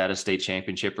 Was that a state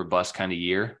championship or bust kind of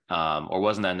year, or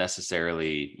wasn't that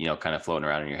necessarily kind of floating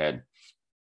around in your head?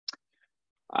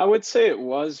 I would say it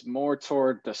was more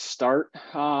toward the start,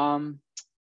 and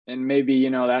maybe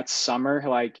that summer,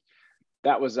 like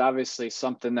that was obviously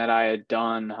something that I had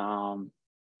done.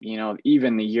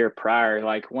 Even the year prior,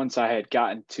 like once I had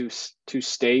gotten to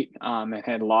state, and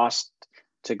had lost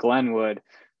to Glenwood.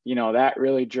 That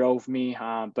really drove me.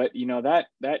 But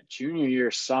that junior year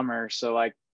summer, so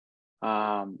like,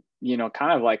 kind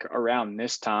of like around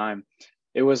this time,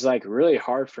 it was like really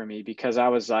hard for me because I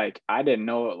was like, I didn't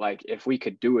know like if we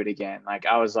could do it again. Like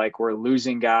I was like, we're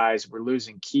losing guys, we're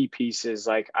losing key pieces.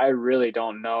 Like I really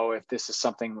don't know if this is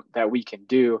something that we can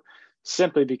do,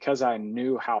 simply because I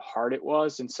knew how hard it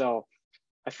was. And so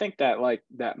I think that like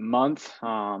that month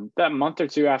or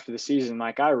two after the season,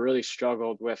 like I really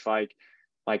struggled with like,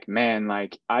 man,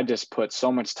 like I just put so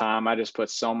much time, I just put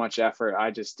so much effort,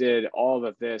 I just did all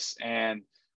of this, and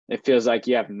it feels like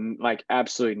you have like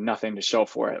absolutely nothing to show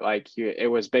for it. Like it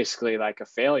was basically like a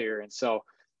failure. And so,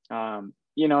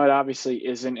 it obviously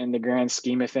isn't in the grand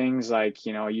scheme of things. Like,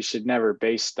 you should never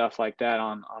base stuff like that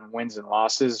on wins and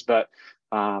losses. But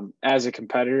as a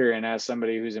competitor and as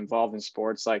somebody who's involved in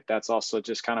sports, like that's also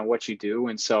just kind of what you do.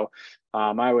 And so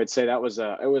I would say that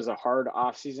it was a hard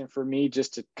off season for me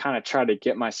just to kind of try to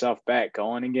get myself back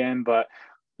going again. But,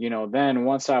 then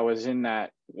once I was in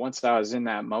that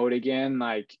mode again,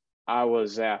 like I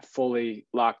was fully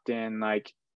locked in,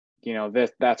 like,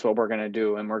 that's what we're going to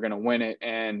do and we're going to win it.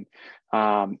 And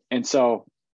so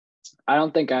I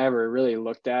don't think I ever really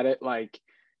looked at it like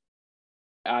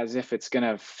as if it's going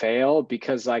to fail,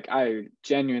 because like I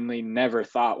genuinely never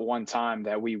thought one time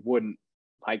that we wouldn't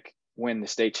like win the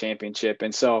state championship.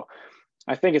 And so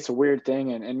I think it's a weird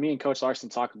thing. And me and Coach Larson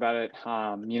talk about it,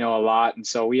 a lot. And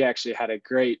so we actually had a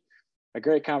great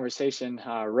conversation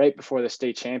right before the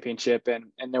state championship. And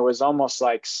there was almost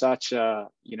like such a,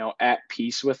 at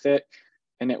peace with it.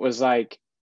 And it was like,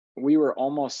 we were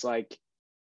almost like,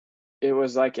 it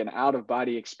was like an out of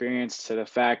body experience to the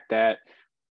fact that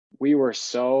we were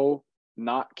so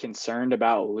not concerned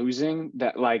about losing,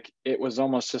 that like it was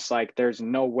almost just like there's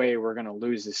no way we're going to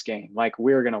lose this game, like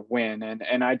we're going to win.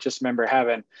 And I just remember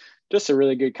having just a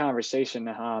really good conversation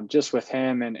just with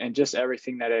him, and just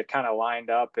everything that had kind of lined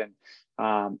up,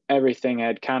 and everything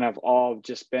had kind of all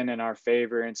just been in our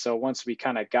favor. And so once we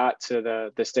kind of got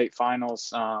to the state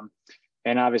finals,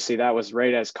 and obviously that was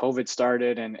right as COVID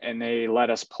started, and they let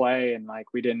us play, and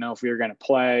like we didn't know if we were going to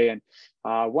play. And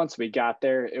once we got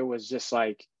there, it was just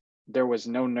like there was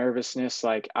no nervousness.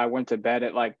 Like I went to bed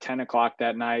at like 10 o'clock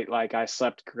that night. Like I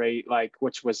slept great, like,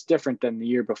 which was different than the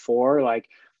year before. Like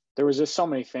there was just so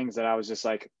many things that I was just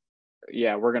like,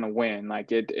 yeah, we're going to win.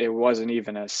 Like it wasn't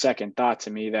even a second thought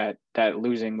to me that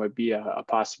losing would be a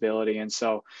possibility. And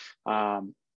so,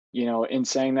 in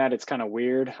saying that, it's kind of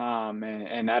weird.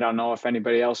 And I don't know if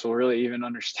anybody else will really even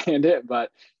understand it,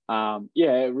 but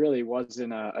it really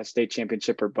wasn't a state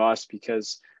championship or bust,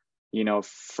 because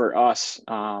for us,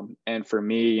 and for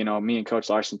me, me and Coach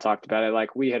Larson talked about it.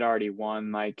 Like we had already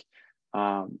won, like,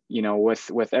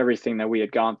 with everything that we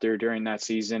had gone through during that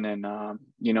season, and,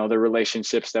 the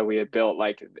relationships that we had built,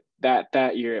 like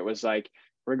that year, it was like,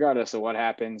 regardless of what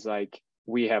happens, like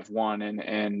we have won.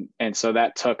 And so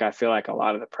that took, I feel like, a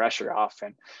lot of the pressure off,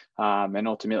 and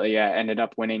ultimately, ended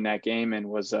up winning that game, and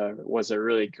was a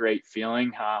really great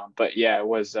feeling. But yeah, it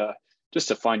was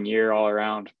just a fun year all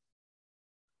around.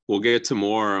 We'll get to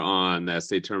more on that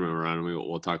state tournament run.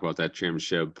 We'll talk about that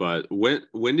championship. But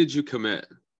when did you commit?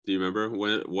 Do you remember how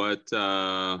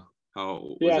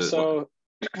was it? So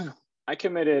I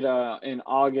committed in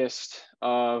August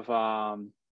of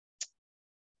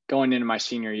going into my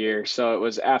senior year. So it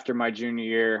was after my junior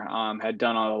year, had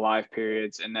done all the live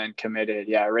periods, and then committed,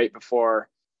 right before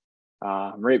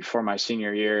my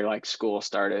senior year, like school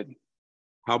started.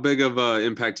 How big of an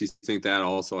impact do you think that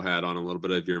also had on a little bit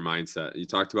of your mindset? You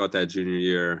talked about that junior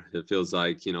year. It feels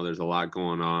like, there's a lot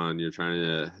going on. You're trying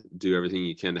to do everything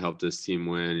you can to help this team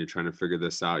win. You're trying to figure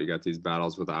this out. You got these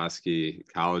battles with Oski.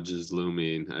 College is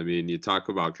looming. I mean, you talk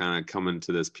about kind of coming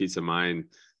to this peace of mind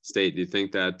state. Do you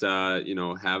think that,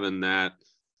 having that,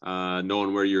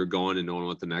 knowing where you're going and knowing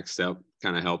what the next step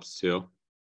kind of helps too?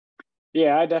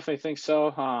 Yeah, I definitely think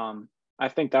so. I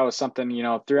think that was something,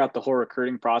 throughout the whole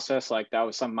recruiting process, like that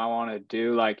was something I wanted to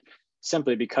do, like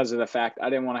simply because of the fact I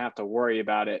didn't want to have to worry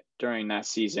about it during that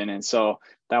season. And so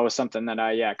that was something that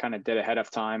I, kind of did ahead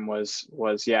of time, was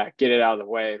get it out of the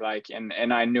way. Like, and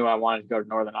I knew I wanted to go to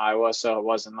Northern Iowa. So it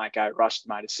wasn't like I rushed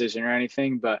my decision or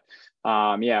anything, but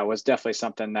it was definitely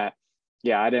something that,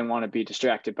 I didn't want to be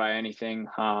distracted by anything.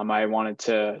 I wanted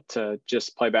to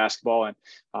just play basketball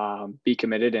and be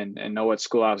committed and know what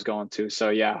school I was going to. So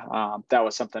that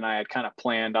was something I had kind of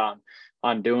planned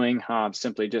on doing,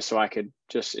 simply just so I could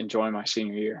just enjoy my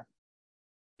senior year.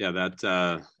 Yeah,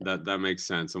 that makes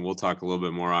sense. And we'll talk a little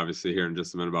bit more obviously here in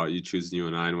just a minute about you choosing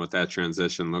UNI and what that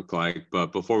transition looked like.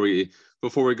 But before we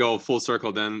go full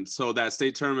circle then, so that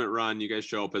state tournament run, you guys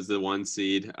show up as the 1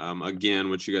 seed,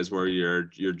 again, which you guys were your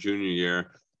junior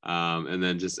year, and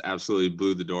then just absolutely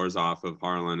blew the doors off of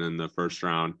Harlan in the first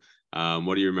round.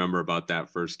 What do you remember about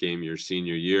that first game your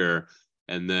senior year?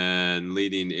 And then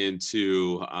leading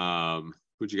into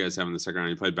who'd you guys have in the second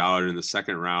round? You played Ballard in the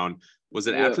second round. Was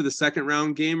it after the second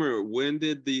round game, or when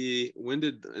did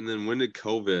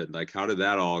COVID, like how did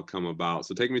that all come about?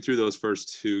 So take me through those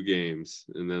first 2 games,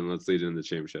 and then let's lead into the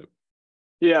championship.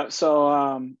 Yeah.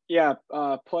 So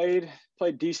played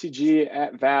DCG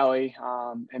at Valley,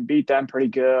 and beat them pretty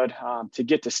good to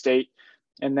get to state.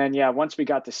 And then once we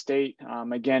got to state,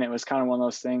 again, it was kind of one of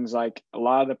those things, like a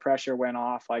lot of the pressure went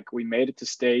off, like we made it to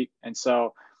state. And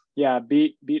so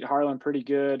beat Harlan pretty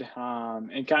good,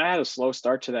 and kind of had a slow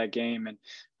start to that game,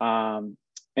 and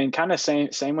kind of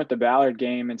same with the Ballard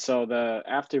game. And so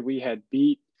after we had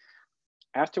beat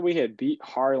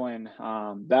Harlan,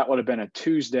 that would have been a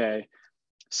Tuesday.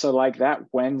 So like that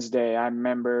Wednesday, I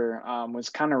remember was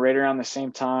kind of right around the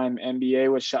same time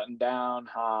NBA was shutting down.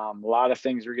 A lot of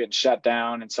things were getting shut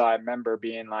down, and so I remember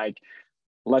being like,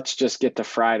 let's just get to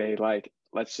Friday, like.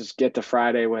 Let's just get to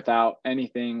Friday without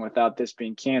this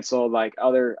being canceled. Like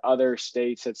other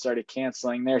states had started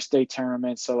canceling their state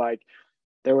tournaments. So like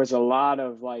there was a lot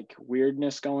of like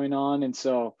weirdness going on. And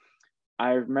so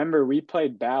I remember we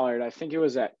played Ballard. I think it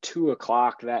was at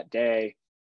 2:00 that day.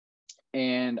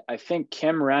 And I think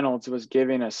Kim Reynolds was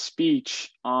giving a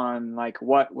speech on like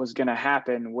what was going to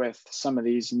happen with some of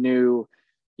these new,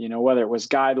 whether it was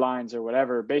guidelines or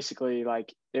whatever. Basically,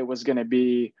 like it was going to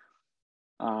be,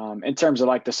 in terms of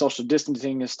like the social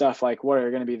distancing and stuff, like what are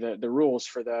going to be the rules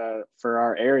for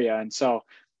our area. And so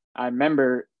I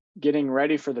remember getting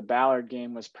ready for the Ballard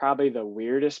game was probably the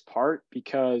weirdest part,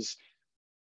 because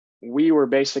we were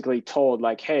basically told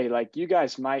like, hey, like you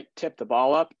guys might tip the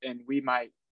ball up and we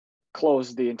might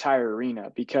close the entire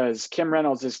arena because Kim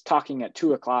Reynolds is talking at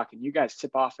 2:00 and you guys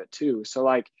tip off at 2. So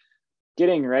like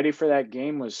getting ready for that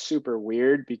game was super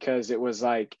weird because it was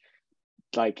like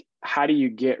how do you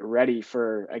get ready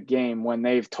for a game when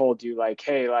they've told you like,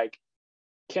 hey, like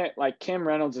Kim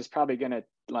Reynolds is probably gonna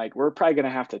like we're probably gonna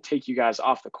have to take you guys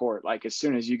off the court like as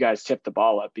soon as you guys tip the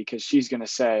ball up because she's gonna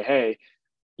say, hey,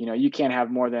 you know, you can't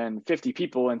have more than 50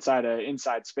 people inside a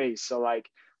inside space. So like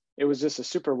it was just a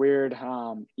super weird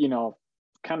you know,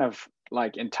 kind of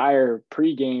like entire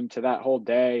pregame to that whole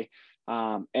day.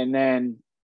 And then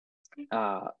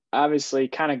obviously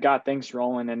kind of got things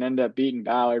rolling and ended up beating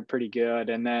Ballard pretty good.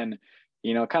 And then,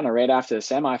 you know, kind of right after the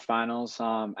semifinals,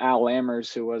 Al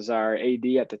Lammers, who was our AD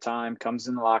at the time, comes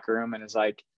in the locker room and is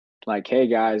like, hey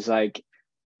guys, like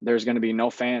there's going to be no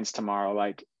fans tomorrow.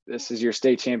 Like this is your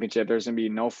state championship. There's going to be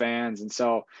no fans. And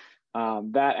so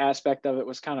that aspect of it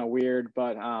was kind of weird.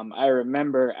 But I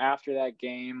remember after that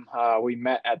game, we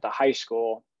met at the high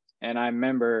school, and I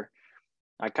remember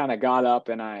I kind of got up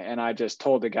and I just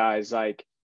told the guys, like,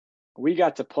 we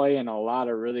got to play in a lot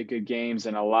of really good games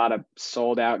and a lot of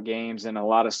sold out games and a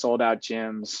lot of sold out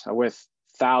gyms with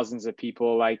thousands of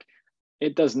people. Like,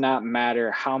 it does not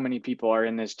matter how many people are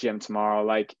in this gym tomorrow.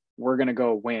 Like, we're going to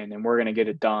go win and we're going to get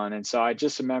it done. And so I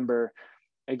just remember,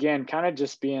 again, kind of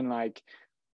just being like,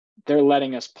 they're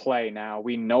letting us play now.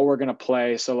 We know we're going to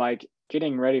play. So like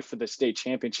getting ready for the state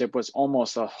championship was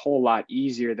almost a whole lot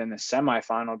easier than the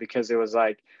semifinal because it was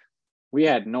like, we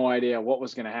had no idea what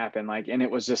was going to happen. Like, and it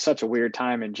was just such a weird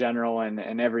time in general,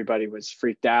 and everybody was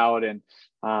freaked out. And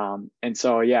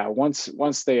so, yeah,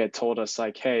 once they had told us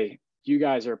like, hey, you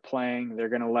guys are playing, they're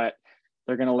going to let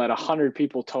 100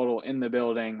 people total in the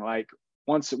building. Like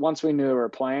once we knew we were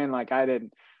playing, like I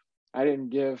didn't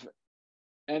give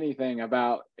anything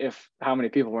about how many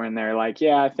people were in there. Like,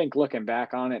 yeah, I think looking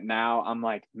back on it now, I'm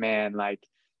like, man, like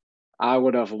I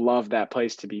would have loved that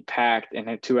place to be packed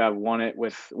and to have won it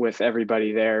with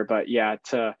everybody there. But yeah,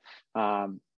 to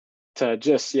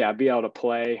just, yeah, be able to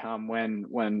play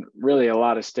when really a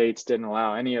lot of states didn't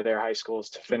allow any of their high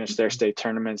schools to finish their state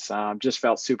tournaments. Just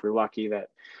felt super lucky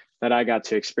that I got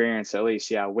to experience at least,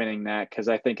 yeah, winning that. Cause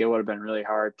I think it would have been really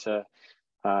hard to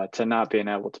not being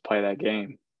able to play that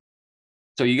game.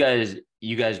 So you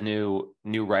guys knew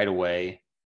right away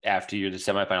after the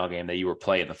semifinal game that you were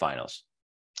playing the finals.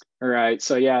 Right.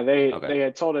 So yeah, they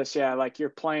had told us, yeah, like you're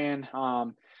playing,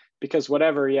 because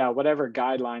whatever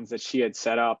guidelines that she had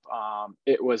set up,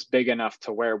 it was big enough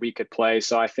to where we could play.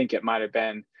 So I think it might've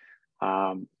been,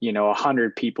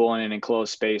 100 people in an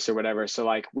enclosed space or whatever. So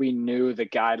like we knew the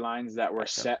guidelines that were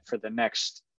set for the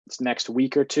next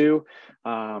week or two,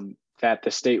 that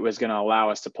the state was going to allow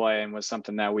us to play, and was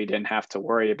something that we didn't have to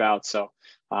worry about. So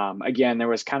again, there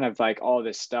was kind of like all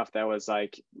this stuff that was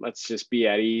like, let's just be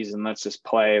at ease and let's just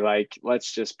play. Like,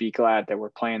 let's just be glad that we're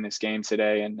playing this game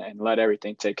today and let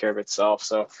everything take care of itself.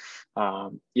 So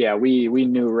yeah, we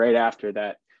knew right after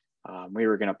that we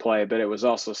were going to play, but it was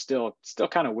also still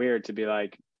kind of weird to be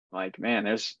like, man,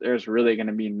 there's really going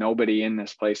to be nobody in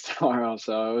this place tomorrow.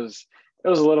 So it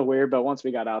was a little weird, but once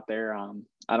we got out there,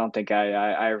 I don't think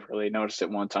I really noticed it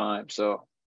one time. So.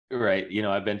 Right.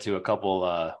 I've been to a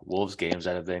couple Wolves games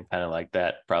that have been kind of like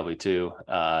that probably too.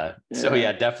 So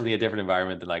yeah, definitely a different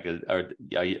environment than like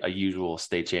a usual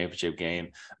state championship game.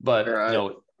 But,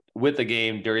 right. With the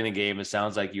game, during the game, it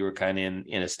sounds like you were kind of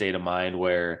in a state of mind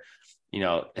where,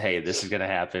 hey, this is going to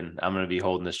happen. I'm going to be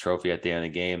holding this trophy at the end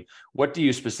of the game. What do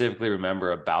you specifically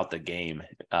remember about the game?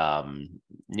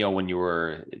 When you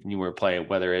were playing,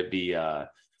 whether it be,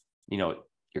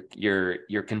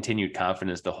 your continued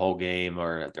confidence the whole game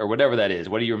or whatever that is.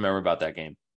 What do you remember about that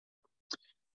game?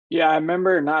 Yeah, I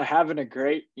remember not having a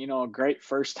great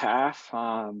first half,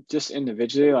 just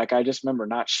individually. Like I just remember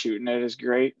not shooting it as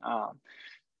great,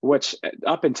 which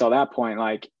up until that point,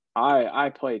 like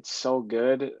I played so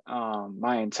good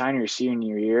my entire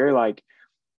senior year. Like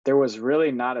there was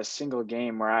really not a single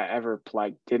game where I ever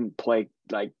like didn't play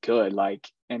like good. Like,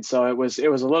 and so it was a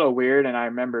little weird. And I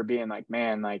remember being like,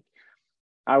 man, like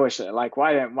I wish, like,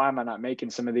 why am I not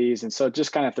making some of these? And so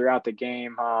just kind of throughout the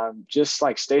game, just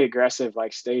like stay aggressive,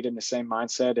 like stayed in the same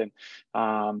mindset.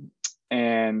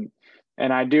 And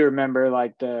I do remember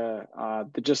like the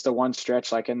one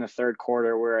stretch, like in the third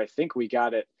quarter where I think we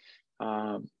got it.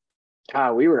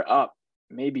 We were up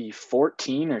maybe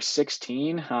 14 or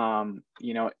 16,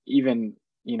 even,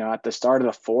 at the start of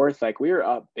the fourth, like we were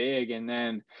up big, and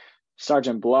then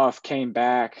Sergeant Bluff came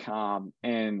back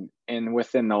and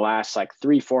within the last like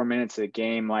 3-4 minutes of the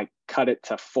game, like cut it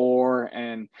to 4.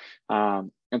 And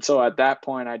And so at that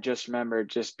point, I just remember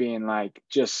just being like,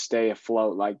 just stay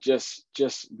afloat, like just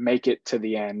make it to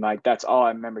the end. Like that's all I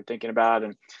remember thinking about.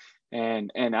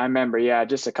 And I remember, yeah,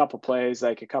 just a couple plays,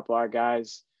 like a couple of our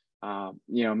guys,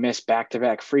 missed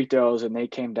back-to-back free throws, and they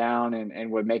came down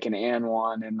and would make an and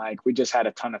one. And like, we just had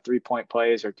a ton of 3-point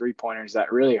plays or 3-pointers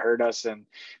that really hurt us. And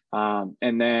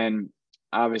then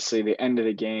obviously the end of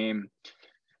the game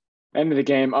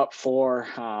up 4.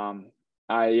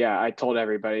 I told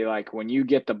everybody, like, when you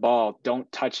get the ball,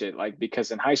 don't touch it, like,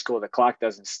 because in high school the clock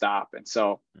doesn't stop. And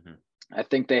so I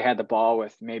think they had the ball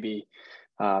with maybe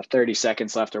 30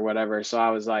 seconds left or whatever. So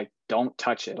I was like, don't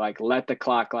touch it. Like, let the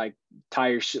clock, like, tie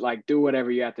your shit, like, do whatever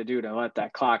you have to do to let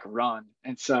that clock run.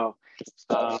 And so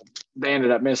they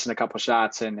ended up missing a couple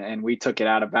shots, and we took it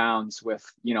out of bounds with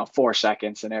 4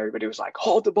 seconds, and everybody was like,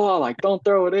 hold the ball, like, don't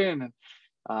throw it in.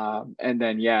 And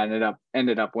then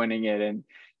ended up winning it.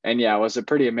 And yeah, it was a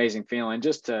pretty amazing feeling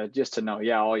just to know,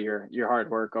 all your hard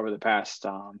work over the past,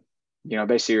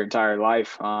 basically your entire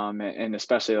life, and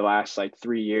especially the last like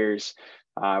 3 years,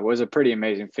 was a pretty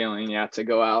amazing feeling. Yeah, to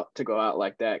go out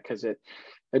like that, because it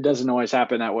doesn't always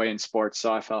happen that way in sports.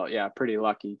 So I felt pretty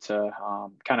lucky to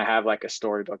kind of have like a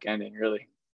storybook ending, really.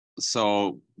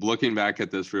 So looking back at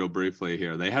this real briefly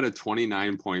here, they had a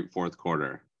 29-point fourth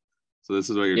quarter. So this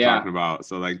is what you're talking about.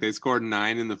 So like they scored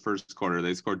 9 in the first quarter.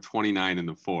 They scored 29 in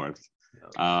the fourth.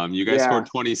 You guys scored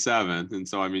 27. And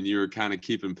so, I mean, you were kind of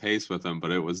keeping pace with them,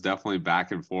 but it was definitely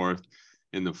back and forth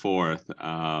in the fourth.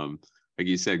 Like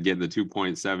you said, getting the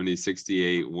 2.70,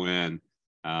 68 win.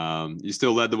 You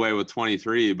still led the way with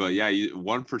 23, but yeah,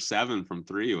 1 for 7 from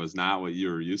 3 was not what you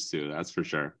were used to. That's for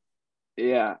sure.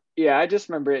 Yeah. I just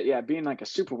remember it, being like a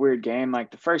super weird game.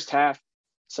 Like the first half,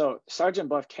 so Sergeant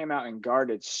Bluff came out and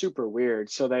guarded super weird.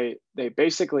 So they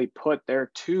basically put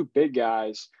their 2 big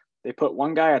guys, they put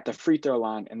one guy at the free throw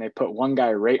line and they put one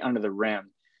guy right under the rim.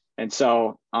 And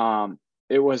so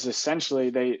it was essentially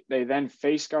they then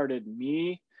face guarded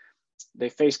me, they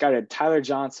face guarded Tyler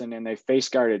Johnson, and they face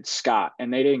guarded Scott,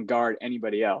 and they didn't guard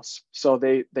anybody else. So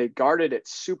they guarded it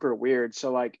super weird.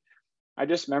 So like, I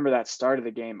just remember that start of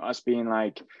the game, us being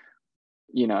like,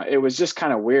 it was just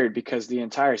kind of weird because the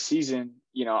entire season,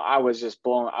 I was just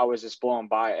blown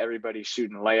by everybody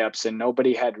shooting layups, and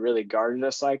nobody had really guarded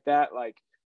us like that. Like,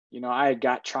 I had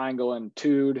got triangle and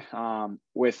two'd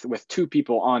with 2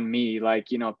 people on me. Like,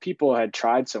 people had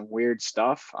tried some weird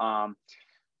stuff.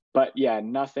 But yeah,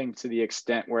 nothing to the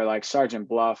extent where like Sergeant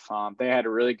Bluff, they had a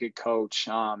really good coach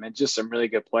and just some really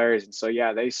good players. And so,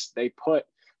 yeah, they put,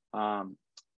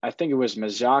 I think it was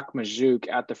Majuk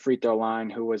at the free throw line,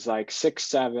 who was like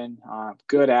 6'7",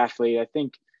 good athlete.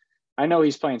 I know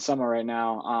he's playing somewhere right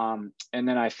now. And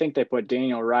then I think they put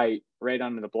Daniel right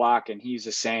under the block, and he's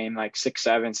the same, like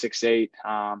 6'7",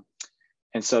 6'8".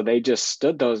 And so they just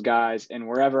stood those guys, and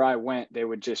wherever I went, they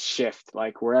would just shift.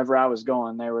 Like wherever I was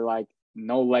going, they were like,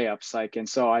 no layups. Like, and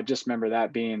so I just remember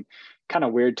that being kind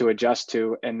of weird to adjust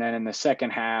to. And then in the second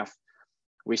half,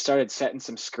 we started setting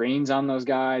some screens on those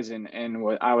guys, and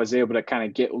I was able to kind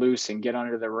of get loose and get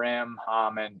under the rim.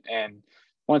 And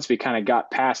once we kind of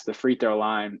got past the free throw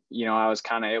line, I was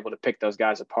kind of able to pick those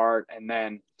guys apart. And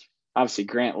then obviously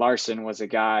Grant Larson was a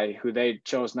guy who they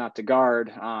chose not to guard,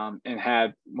 and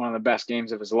had one of the best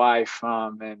games of his life.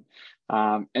 And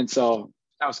so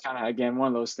that was kind of, again, one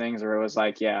of those things where it was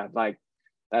like, like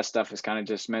that stuff is kind of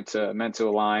just meant to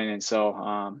align. And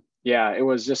so, it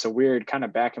was just a weird kind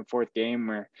of back and forth game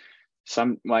where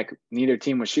neither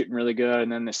team was shooting really good.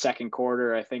 And then the second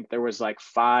quarter, I think there was like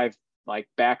 5 like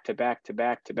back to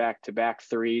back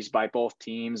threes by both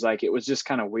teams. Like it was just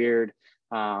kind of weird,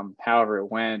 however it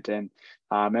went. And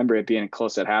I remember it being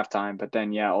close at halftime, but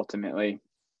then ultimately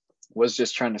was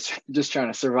just trying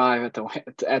to survive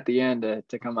at the end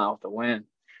to come out with a win.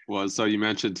 Well, so you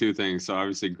mentioned 2 things. So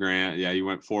obviously Grant, you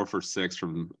went 4 for 6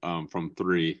 from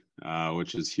 3,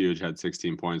 which is huge. Had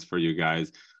 16 points for you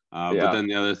guys. But then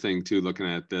the other thing too, looking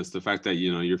at this, the fact that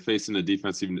you're facing a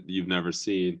defense you've never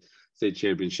seen, state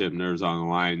championship, nerves on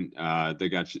the line.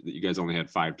 You guys only had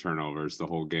 5 turnovers the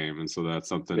whole game, and so that's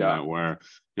something that where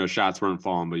shots weren't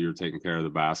falling, but you were taking care of the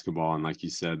basketball, and like you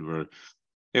said, we're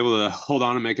able to hold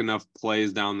on and make enough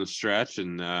plays down the stretch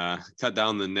and cut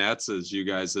down the nets as you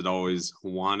guys had always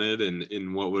wanted. And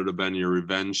in what would have been your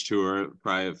revenge tour,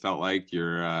 probably it felt like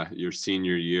your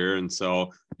senior year. And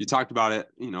so you talked about it,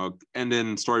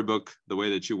 ending storybook the way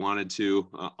that you wanted to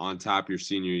on top your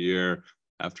senior year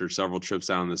after several trips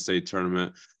down the state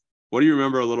tournament. What do you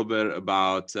remember a little bit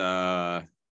about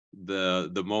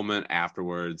the moment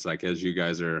afterwards, like as you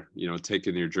guys are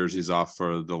taking your jerseys off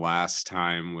for the last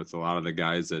time with a lot of the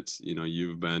guys that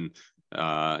you've been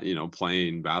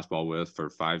playing basketball with for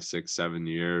 5, 6, 7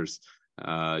 years.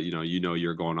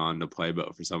 You're going on to play,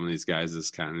 but for some of these guys,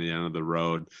 it's kind of the end of the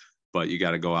road, but you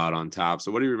got to go out on top.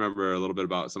 So what do you remember a little bit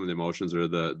about some of the emotions or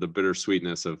the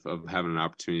bittersweetness of having an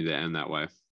opportunity to end that way?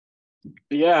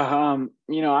 Yeah.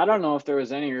 I don't know if there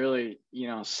was any really,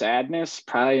 sadness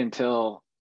probably until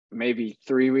maybe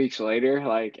 3 weeks later.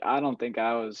 Like, I don't think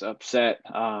I was upset,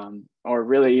 or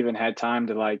really even had time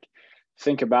to like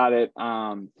think about it.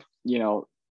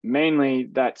 Mainly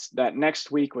that next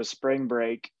week was spring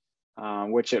break,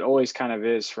 which it always kind of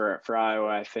is for Iowa,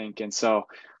 I think. And so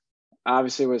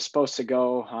obviously was supposed to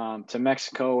go to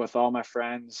Mexico with all my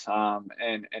friends,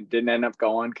 and didn't end up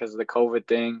going because of the COVID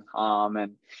thing.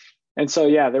 And so,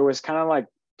 yeah, there was kind of like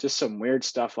just some weird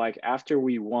stuff. Like after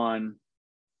we won,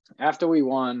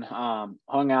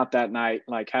 hung out that night,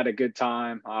 like had a good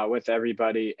time with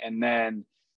everybody. And then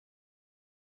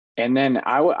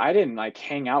I didn't like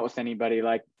hang out with anybody.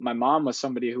 Like my mom was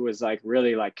somebody who was like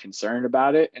really like concerned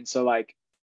about it. And so like,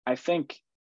 I think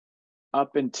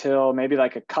up until maybe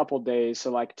like a couple days,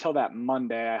 so like till that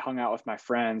Monday, I hung out with my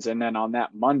friends. And then on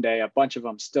that Monday, a bunch of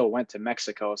them still went to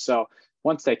Mexico. So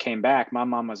once they came back, my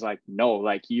mom was like, no,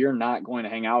 like you're not going to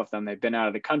hang out with them. They've been out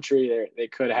of the country. They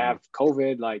could have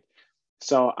COVID. Like,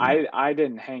 so I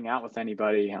didn't hang out with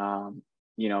anybody,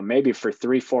 maybe for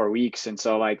 3-4 weeks. And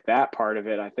so like that part of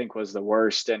it, I think was the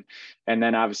worst. And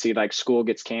then obviously like school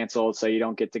gets canceled. So you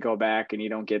don't get to go back and you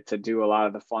don't get to do a lot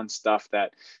of the fun stuff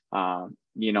that,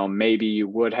 maybe you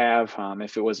would have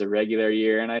if it was a regular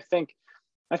year. And I think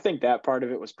that part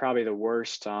of it was probably the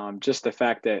worst. Just the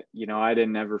fact that, I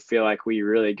didn't ever feel like we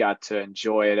really got to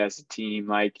enjoy it as a team.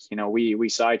 Like, we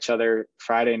saw each other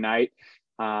Friday night,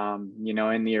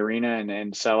 in the arena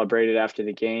and celebrated after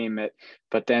the game.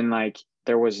 But then like,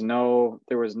 there was no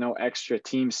extra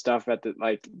team stuff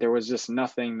there was just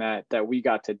nothing that we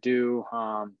got to do,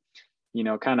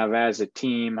 kind of as a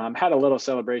team. Had a little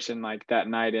celebration like that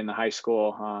night in the high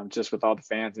school, just with all the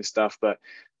fans and stuff. But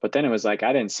then it was like,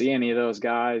 I didn't see any of those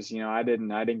guys. I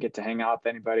didn't get to hang out with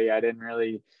anybody. I didn't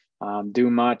really do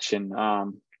much. And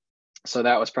so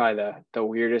that was probably the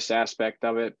weirdest aspect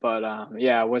of it. But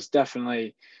it was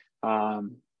definitely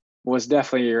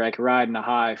like riding a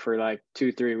high for like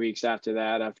 2-3 weeks after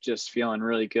that of just feeling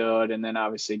really good. And then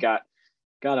obviously got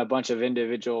a bunch of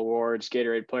individual awards,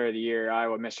 Gatorade Player of the Year,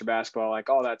 Iowa Mr. Basketball, like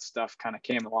all that stuff kind of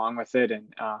came along with it.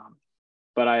 And,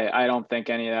 but I don't think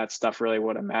any of that stuff really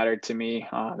would have mattered to me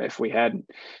if we hadn't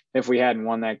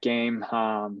won that game,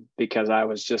 because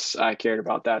I cared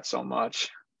about that so much.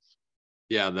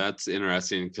 Yeah, that's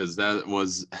interesting because that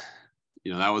was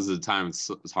the time.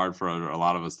 It's hard for a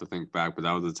lot of us to think back, but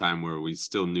that was a time where we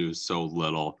still knew so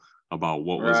little about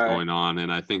what was going on.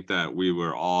 And I think that we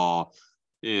were all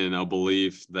in a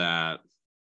belief that,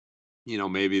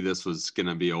 maybe this was going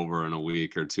to be over in a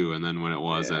week or two. And then when it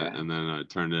wasn't, and then it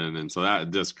turned in. And so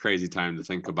that just crazy time to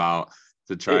think about,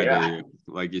 to try to,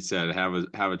 like you said, have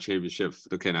a championship.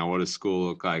 Okay, now what does school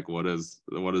look like? What is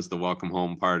the welcome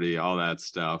home party? All that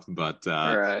stuff. But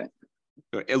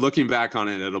looking back on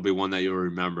it, it'll be one that you'll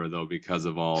remember, though, because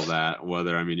of all that. You're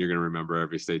going to remember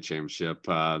every state championship,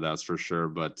 that's for sure.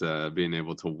 But being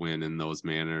able to win in those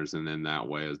manners and in that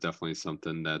way is definitely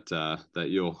something that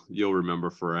you'll remember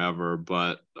forever.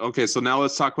 But okay, so now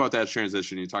let's talk about that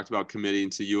transition. You talked about committing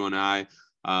to UNI.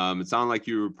 It sounded like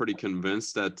you were pretty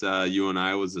convinced that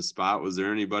UNI was the spot. Was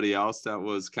there anybody else that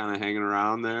was kind of hanging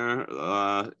around there?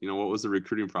 What was the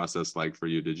recruiting process like for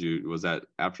you? Was that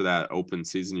after that open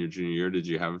season your junior year, did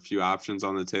you have a few options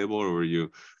on the table, or were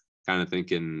you kind of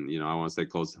thinking, I want to stay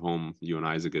close to home,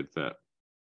 UNI is a good fit?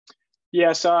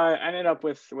 Yeah, so I ended up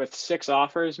with 6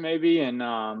 offers maybe, and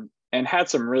had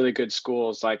some really good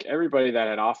schools. Like everybody that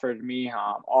had offered me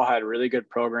all had really good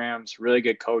programs, really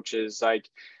good coaches. Like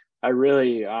I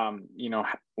really,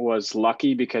 was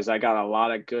lucky because I got a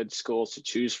lot of good schools to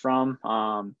choose from.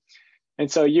 And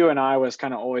so UNI was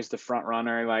kind of always the front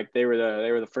runner. Like they were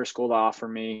the first school to offer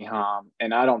me.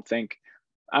 And I don't think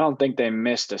they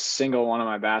missed a single one of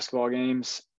my basketball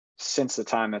games since the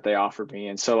time that they offered me.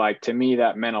 And so like, to me,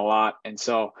 that meant a lot. And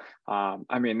so,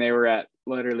 they were at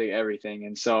literally everything.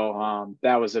 And so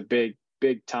that was a big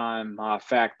time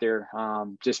factor,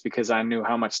 just because I knew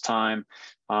how much time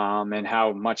and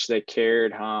how much they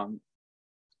cared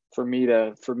for me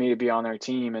to be on their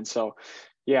team. And so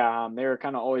they were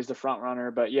kind of always the front runner.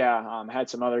 But had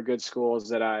some other good schools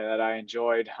that I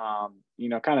enjoyed,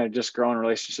 kind of just growing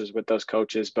relationships with those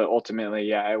coaches. But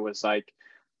ultimately, it was like,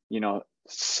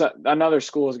 another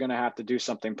school is going to have to do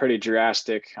something pretty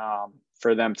drastic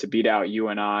for them to beat out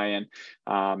UNI.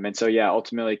 And so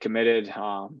ultimately committed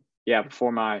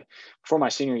before my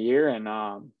senior year,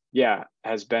 and yeah,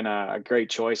 has been a great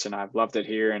choice, and I've loved it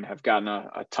here and have gotten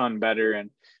a ton better. And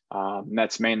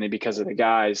that's mainly because of the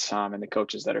guys and the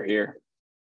coaches that are here.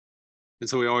 And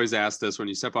so we always ask this when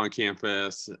you step on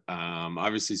campus.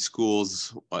 Obviously,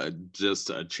 school's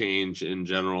just a change in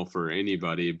general for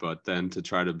anybody, but then to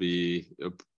try to be,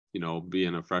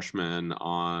 being a freshman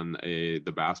on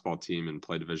the basketball team and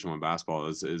play Division I basketball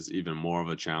is even more of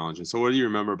a challenge. And so, what do you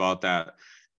remember about that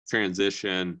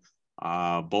transition,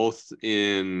 both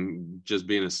in just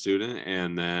being a student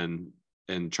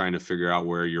and trying to figure out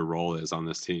where your role is on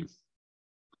this team?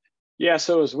 Yeah,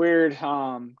 so it was weird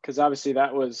because obviously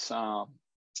that was still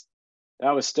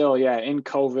in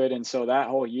COVID, and so that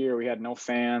whole year we had no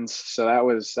fans, so that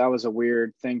was a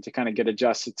weird thing to kind of get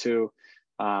adjusted to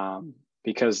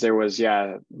because there was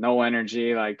no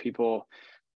energy, like people,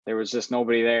 there was just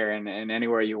nobody there, and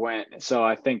anywhere you went. So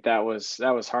I think that was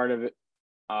hard of it,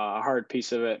 a hard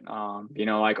piece of it.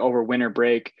 Like over winter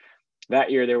break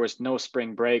that year there was no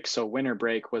spring break, so winter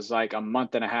break was like a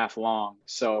month and a half long.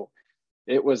 So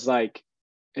it was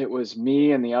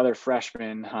me and the other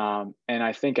freshmen. And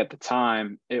I think at the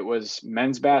time it was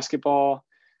men's basketball.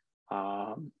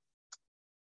 I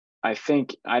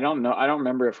don't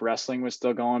remember if wrestling was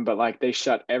still going, but like they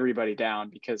shut everybody down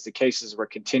because the cases were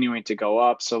continuing to go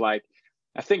up. So like,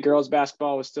 I think girls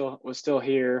basketball was still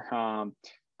here.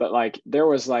 But like there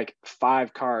was like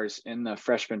 5 cars in the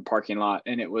freshman parking lot,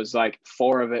 and it was like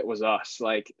 4 of it was us.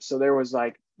 Like, so there was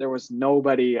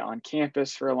nobody on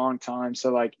campus for a long time.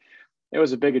 So like, it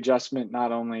was a big adjustment,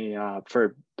 not only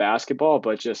for basketball,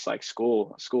 but just like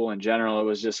school in general. It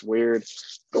was just a weird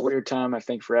time, I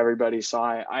think, for everybody. So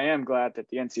I am glad that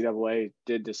the NCAA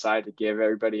did decide to give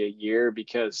everybody a year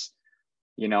because,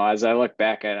 as I look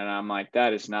back at it, I'm like,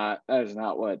 that is not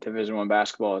what Division I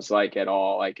basketball is like at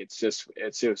all. Like it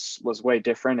was way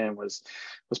different and was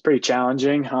pretty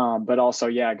challenging. But also,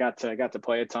 I got to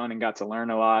play a ton and got to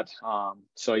learn a lot.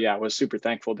 So I was super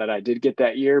thankful that I did get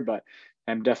that year, but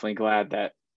I'm definitely glad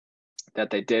that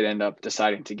they did end up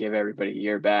deciding to give everybody a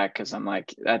year back, because I'm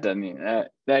like, that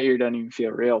year doesn't even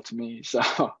feel real to me. So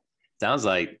sounds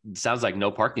like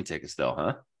no parking tickets though,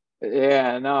 huh?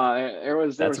 Yeah, no, there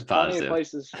was plenty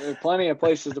of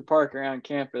places to park around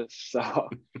campus. So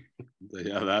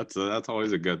yeah, that's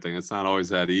always a good thing. It's not always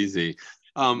that easy.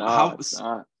 No, it's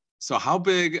not. So how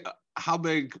big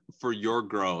for your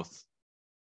growth?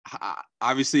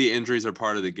 Obviously injuries are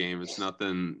part of the game. It's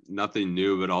nothing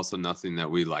new, but also nothing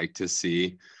that we like to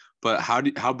see. But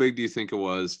how big do you think it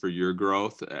was for your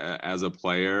growth as a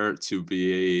player to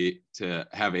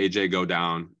have AJ go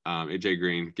down, AJ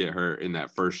Green get hurt in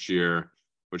that first year,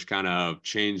 which kind of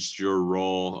changed your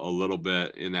role a little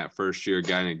bit in that first year,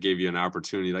 kind of gave you an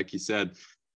opportunity. Like you said,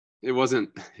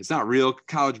 it's not real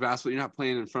college basketball. You're not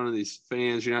playing in front of these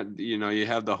fans. You're not, you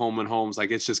have the home and homes.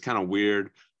 Like, it's just kind of weird.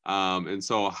 And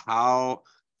so how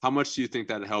much do you think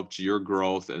that helped your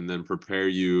growth and then prepare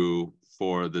you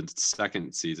for the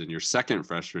second season, your second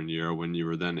freshman year, when you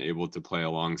were then able to play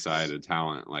alongside a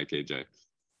talent like AJ?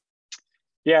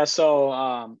 Yeah.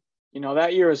 So,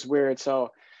 that year was weird.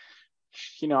 So,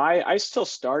 I still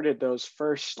started those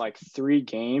first like 3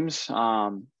 games.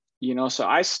 So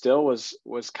I still was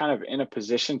kind of in a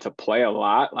position to play a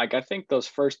lot. Like, I think those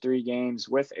first 3 games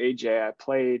with AJ, I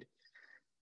played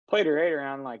right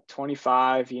around like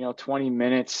 25, 20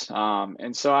 minutes.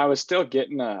 And so I was still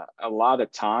getting a lot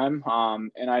of time.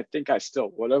 And I think I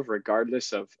still would have,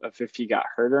 regardless of if he got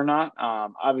hurt or not.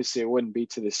 Obviously it wouldn't be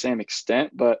to the same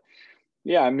extent, but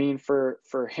yeah, I mean, for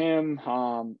him,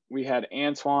 we had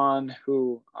Antoine,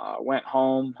 who went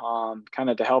home kind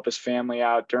of to help his family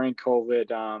out during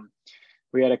COVID.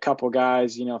 We had a couple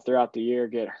guys, throughout the year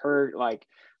get hurt. Like,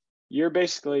 you're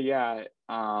basically, you're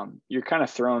kind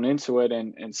of thrown into it,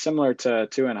 and similar to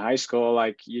in high school,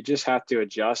 like, you just have to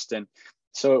adjust. And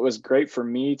so it was great for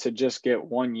me to just get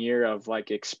 1 year of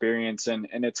like experience. And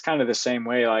it's kind of the same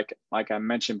way, like I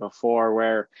mentioned before,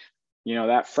 where,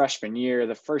 that freshman year,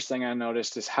 the first thing I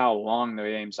noticed is how long the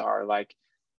games are. Like,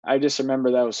 I just remember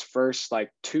those first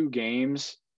like 2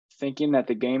 games thinking that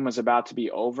the game was about to be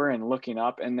over and looking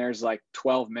up and there's like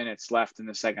 12 minutes left in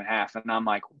the second half. And I'm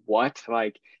like, what?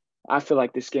 Like, I feel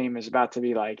like this game is about to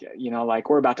be like, like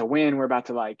we're about to win. We're about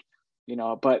to like,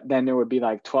 but then there would be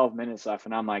like 12 minutes left.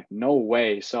 And I'm like, no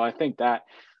way. So I think that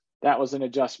was an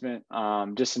adjustment,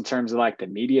 just in terms of like the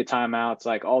media timeouts,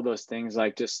 like all those things,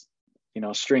 like just,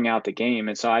 string out the game.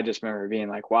 And so I just remember being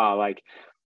like, wow, like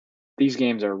these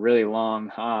games are really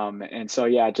long. And so,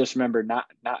 I just remember not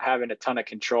having a ton of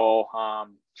control.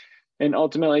 And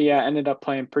ultimately, ended up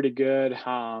playing pretty good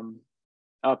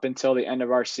up until the end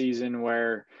of our season,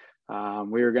 where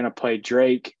we were going to play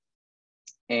Drake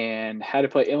and had to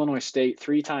play Illinois State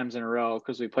 3 times in a row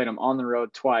because we played them on the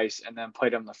road twice and then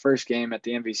played them the first game at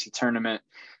the MVC tournament,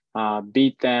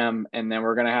 beat them, and then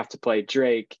we're going to have to play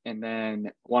Drake. And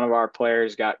then one of our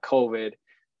players got COVID,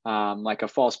 like a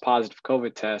false positive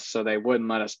COVID test, so they wouldn't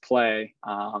let us play.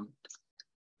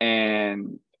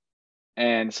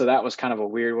 And so that was kind of a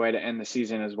weird way to end the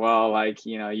season as well. Like,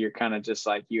 you're kind of just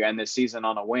like, you end the season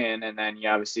on a win, and then you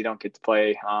obviously don't get to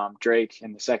play Drake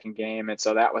in the second game. And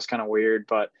so that was kind of weird,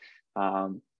 but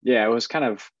it was kind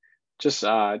of just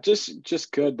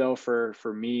good though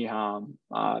for me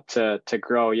to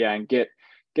grow, and get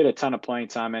a ton of playing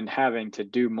time and having to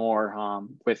do more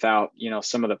without,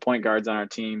 some of the point guards on our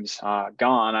teams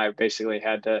gone. I basically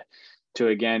had to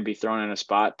again be thrown in a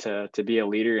spot to be a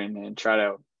leader and try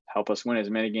to help us win as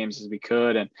many games as we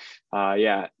could. And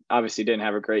obviously didn't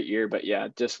have a great year, but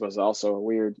just was also a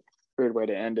weird way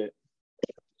to end it.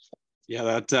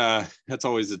 Yeah, that's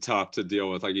always a tough to deal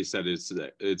with. Like you said,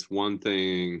 it's one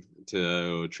thing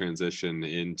to transition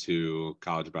into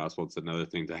college basketball. It's another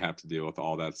thing to have to deal with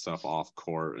all that stuff off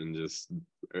court, and just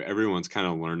everyone's kind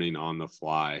of learning on the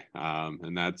fly.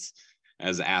 And that's,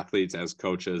 as athletes, as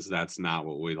coaches, that's not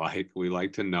what we like. We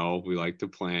like to know, we like to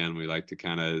plan, we like to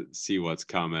kind of see what's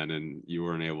coming. And you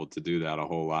weren't able to do that a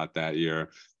whole lot that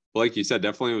year. But like you said,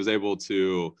 definitely was able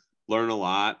to learn a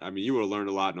lot. I mean, you would have learned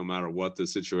a lot no matter what the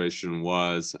situation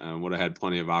was, and would have had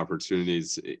plenty of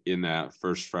opportunities in that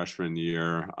first freshman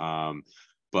year.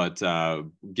 But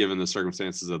given the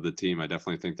circumstances of the team, I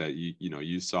definitely think that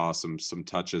you saw some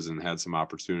touches and had some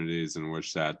opportunities in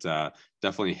which that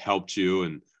definitely helped you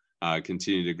and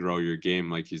continue to grow your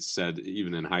game. Like you said,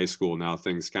 even in high school, now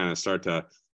things kind of start to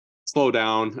slow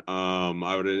down.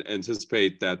 I would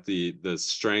anticipate that the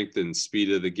strength and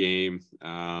speed of the game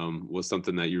was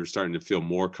something that you were starting to feel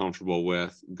more comfortable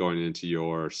with going into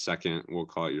your we'll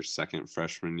call it your second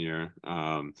freshman year.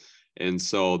 And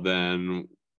so then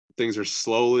things are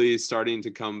slowly starting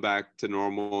to come back to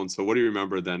normal. And so what do you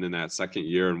remember then in that second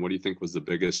year, and what do you think was the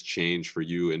biggest change for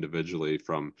you individually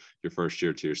from your first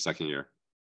year to your second year?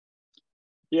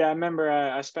 Yeah, I remember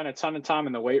I spent a ton of time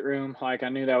in the weight room. Like, I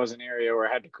knew that was an area where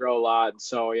I had to grow a lot.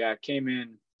 So I came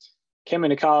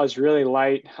into college really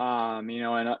light,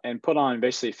 and put on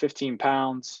basically 15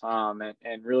 pounds,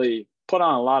 and really put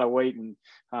on a lot of weight, and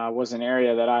was an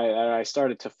area that I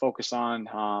started to focus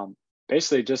on,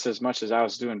 basically just as much as I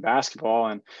was doing basketball.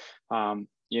 And,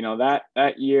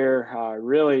 that year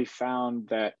really found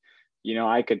that,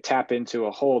 I could tap into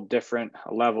a whole different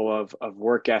level of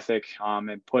work ethic,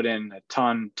 and put in a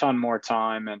ton more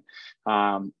time, and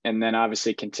then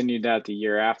obviously continued that the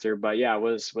year after. But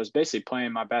was basically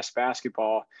playing my best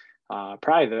basketball,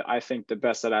 probably I think the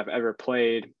best that I've ever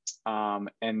played.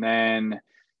 And then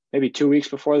maybe 2 weeks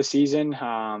before the season,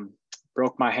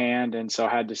 broke my hand, and so I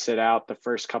had to sit out the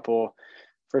first couple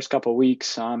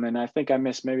weeks. And I think I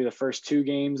missed maybe the first 2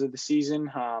 games of the season,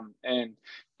 and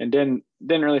didn't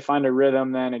really find a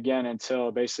rhythm then again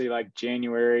until basically like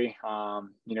January,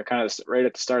 kind of right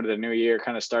at the start of the new year,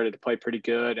 kind of started to play pretty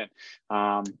good.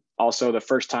 And also the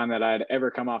first time that I'd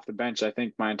ever come off the bench, I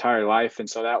think, my entire life. And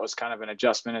so that was kind of an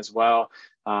adjustment as well.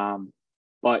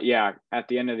 But at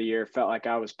the end of the year, felt like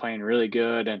I was playing really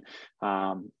good, and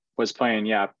was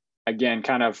playing, again,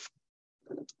 kind of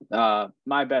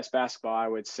my best basketball, I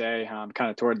would say, kind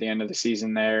of toward the end of the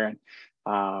season there.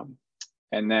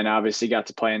 And then obviously got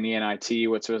to play in the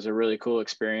NIT, which was a really cool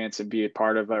experience, and be a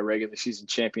part of a regular season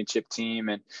championship team,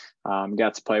 and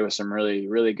got to play with some really,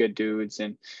 really good dudes.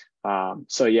 And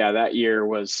that year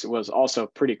was also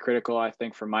pretty critical, I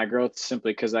think, for my growth,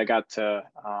 simply because I got to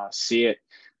see it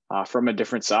from a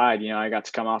different side. I got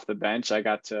to come off the bench. I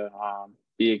got to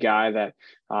be a guy that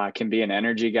can be an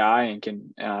energy guy and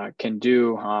can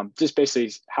do just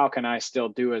basically, how can I still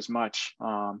do as much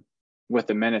with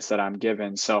the minutes that I'm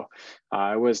given. So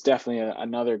it was definitely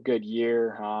another good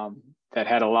year that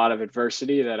had a lot of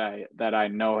adversity that I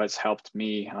know has helped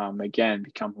me again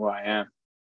become who I am.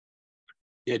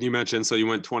 Yeah, and you mentioned, so you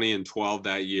went 20-12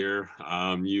 that year.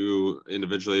 You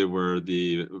individually were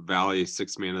the Valley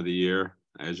Sixth Man of the Year,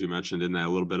 as you mentioned, in that a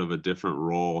little bit of a different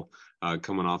role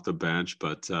coming off the bench,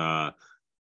 but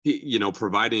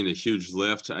providing a huge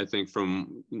lift, I think,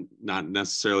 from not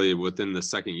necessarily within the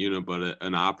second unit, but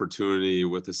an opportunity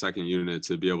with the second unit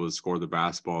to be able to score the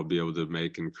basketball, be able to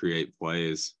make and create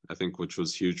plays, I think, which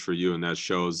was huge for you. And that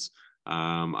shows,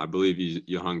 I believe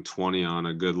you hung 20 on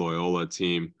a good Loyola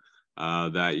team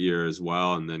that year as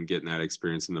well. And then getting that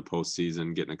experience in the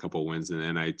postseason, getting a couple wins in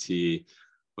the NIT,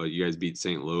 but you guys beat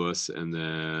St. Louis and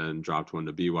then dropped one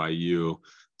to BYU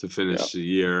to finish the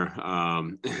year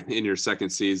in your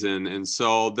second season. And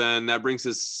so then that brings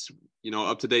us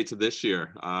up to date to this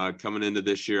year, coming into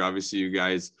this year, obviously you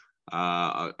guys,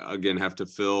 again, have to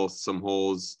fill some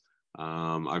holes.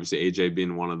 Obviously AJ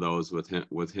being one of those with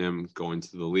him going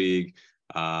to the league.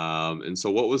 And so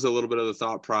what was a little bit of the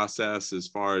thought process as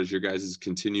far as your guys'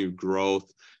 continued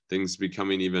growth, things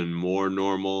becoming even more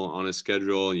normal on a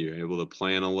schedule? You're able to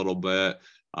plan a little bit.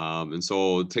 And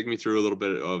so take me through a little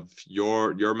bit of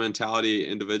your mentality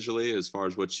individually as far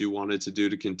as what you wanted to do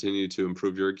to continue to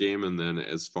improve your game. And then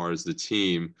as far as the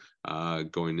team,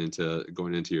 going into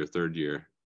your third year.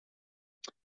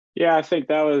 Yeah, I think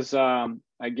that was,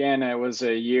 again, it was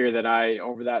a year that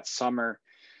over that summer,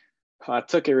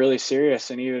 took it really serious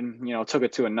and even, took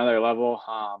it to another level.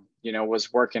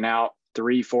 Was working out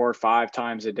 3, 4, 5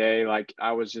 times a day. Like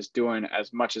I was just doing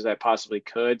as much as I possibly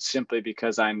could, simply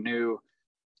because I knew,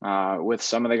 with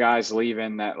some of the guys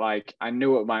leaving, that like I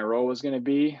knew what my role was going to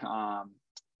be.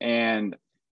 And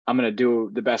I'm going to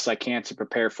do the best I can to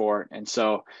prepare for it. And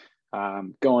so,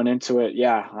 going into it,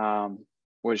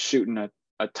 was shooting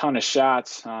a ton of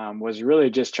shots, was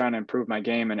really just trying to improve my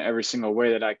game in every single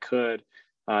way that I could,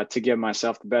 to give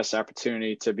myself the best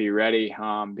opportunity to be ready,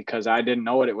 because I didn't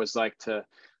know what it was like to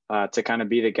kind of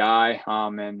be the guy,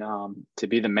 and to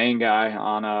be the main guy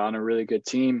on a really good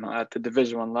team at the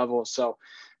Division I level. So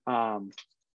I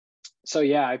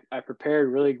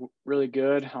prepared really, really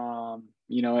good,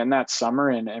 in that summer,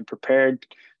 and prepared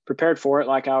for it.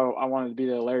 Like I wanted to be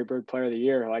the Larry Bird Player of the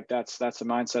Year. Like that's the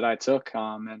mindset I took,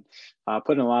 and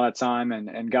put in a lot of time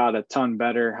and got a ton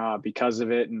better, because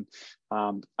of it. And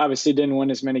obviously didn't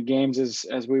win as many games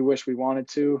as we wish we wanted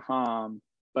to,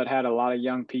 but had a lot of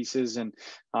young pieces, and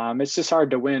it's just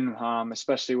hard to win,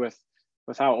 especially with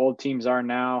how old teams are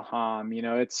now.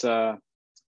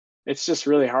 It's just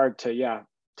really hard to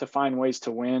find ways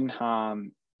to win,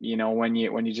 when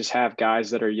you just have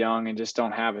guys that are young and just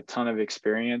don't have a ton of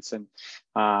experience. And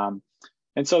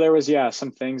so there was,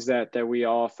 some things that we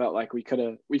all felt like we could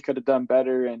have done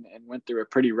better, and went through a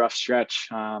pretty rough stretch,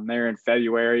 there in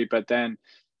February, but then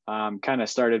kind of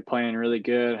started playing really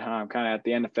good, kind of at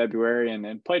the end of February,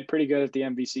 and played pretty good at the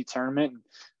MVC tournament.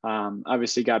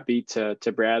 Obviously got beat to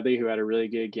Bradley, who had a really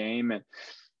good game.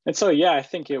 And so, I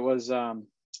think it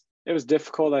was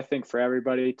difficult, I think, for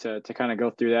everybody to kind of go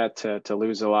through that, to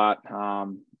lose a lot.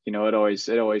 It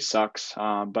always sucks.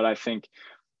 But I think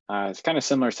it's kind of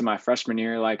similar to my freshman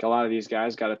year. Like a lot of these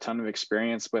guys got a ton of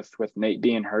experience with Nate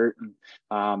being hurt,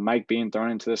 and Mike being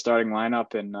thrown into the starting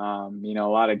lineup. And, a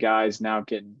lot of guys now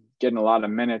getting a lot of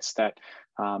minutes that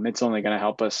it's only going to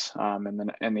help us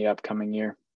in the upcoming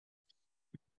year.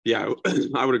 Yeah,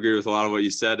 I would agree with a lot of what you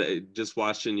said. Just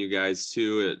watching you guys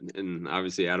too, and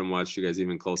obviously Adam watched you guys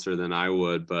even closer than I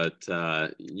would. But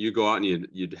you go out and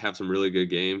you'd have some really good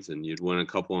games, and you'd win a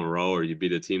couple in a row, or you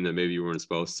beat a team that maybe you weren't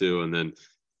supposed to, and then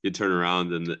you turn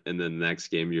around and then the next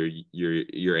game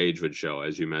your age would show.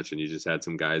 As you mentioned, you just had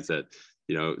some guys that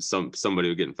somebody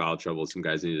would get in foul trouble, some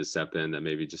guys needed to step in that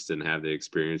maybe just didn't have the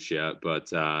experience yet,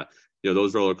 but.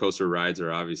 Those roller coaster rides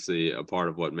are obviously a part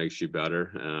of what makes you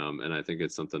better. And I think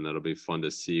it's something that'll be fun to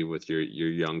see with your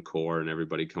young core and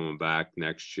everybody coming back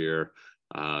next year.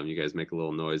 You guys make a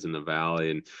little noise in the Valley,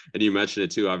 and you mentioned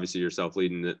it too, obviously yourself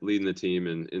leading the team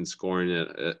in scoring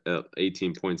at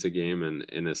 18 points a game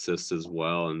and assists as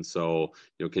well. And so,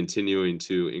 continuing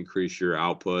to increase your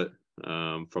output,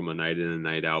 from a night in and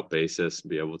night out basis,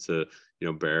 be able to,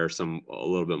 bear a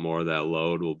little bit more of that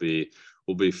load will be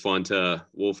fun to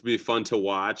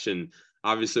watch. And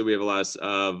obviously we have a lot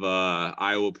of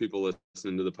Iowa people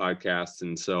listening to the podcast,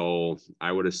 and so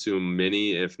I would assume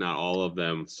many, if not all of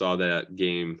them, saw that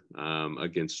game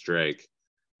against Drake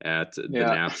at the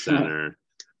Knapp Center,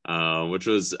 which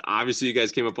was obviously you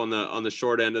guys came up on the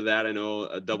short end of that. I know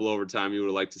a double overtime, you would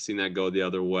have liked to seen that go the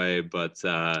other way, but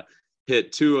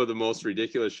hit 2 of the most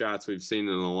ridiculous shots we've seen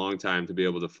in a long time to be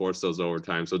able to force those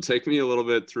overtime. So take me a little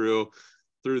bit through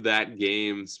that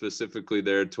game, specifically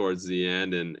there towards the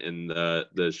end, and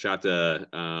the shot to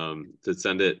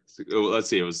send it. Let's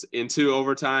see, it was into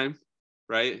overtime,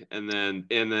 right? And then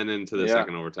into the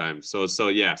second overtime. So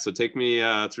take me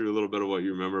through a little bit of what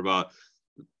you remember about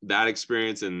that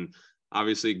experience, and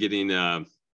obviously getting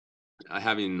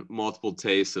having multiple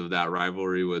tastes of that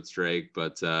rivalry with Drake,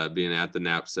 but being at the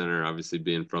Knapp Center, obviously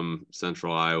being from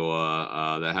Central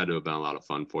Iowa, that had to have been a lot of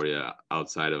fun for you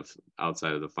outside of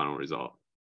the final result.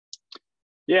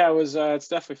 Yeah, it was. It's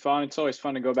definitely fun. It's always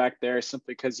fun to go back there,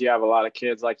 simply because you have a lot of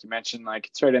kids, like you mentioned. Like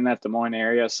it's right in that Des Moines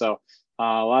area, so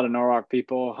a lot of Norwalk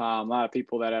people, a lot of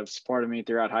people that have supported me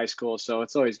throughout high school. So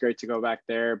it's always great to go back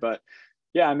there. But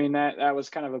yeah, I mean that was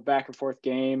kind of a back and forth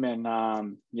game, and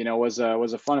was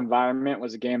a fun environment. It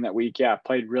was a game that we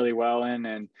played really well in,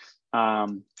 and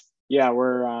yeah,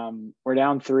 we're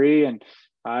down 3, and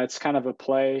it's kind of a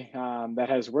play that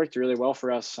has worked really well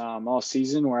for us all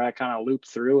season, where I kind of loop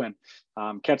through and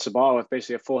catch the ball with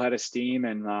basically a full head of steam,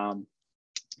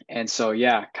 and so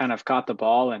yeah, kind of caught the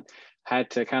ball and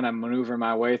had to kind of maneuver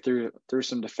my way through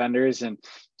some defenders, and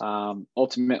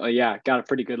ultimately, yeah, got a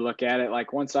pretty good look at it.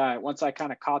 Like once I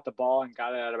kind of caught the ball and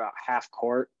got it at about half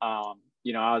court,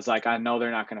 I was like, I know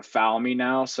they're not going to foul me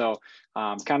now. So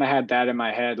kind of had that in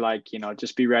my head, like,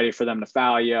 just be ready for them to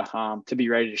foul you, to be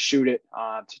ready to shoot it,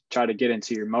 to try to get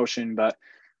into your motion. But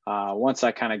once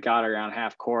I kind of got around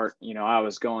half court, I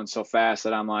was going so fast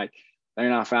that I'm like, they're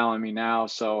not fouling me now.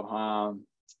 So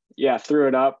yeah, threw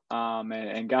it up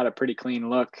and got a pretty clean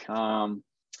look.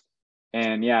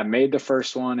 And yeah, made the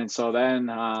first one. And so then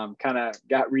kind of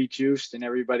got rejuiced, and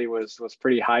everybody was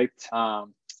pretty hyped.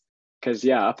 Cause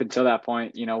yeah, up until that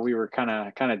point, we were kind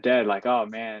of dead, like, oh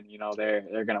man,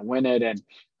 they're going to win it. And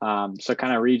so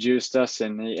kind of rejuiced us,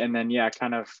 and then, yeah,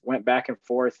 kind of went back and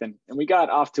forth, and we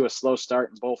got off to a slow start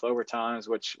in both overtimes,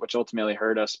 which ultimately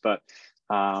hurt us. But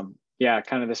yeah,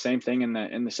 kind of the same thing in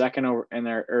the second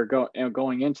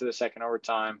going into the second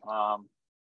overtime.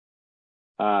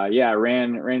 Yeah,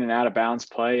 ran an out of bounds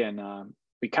play, and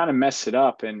we kind of messed it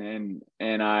up, and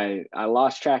I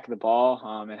lost track of the ball,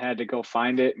 and had to go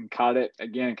find it, and caught it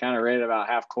again, kind of right at about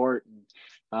half court.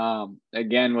 And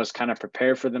again, was kind of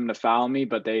prepared for them to foul me,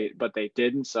 but they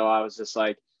didn't. So I was just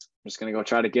like, I'm just gonna go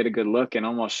try to get a good look, and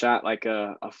almost shot like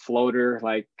a floater,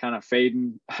 like kind of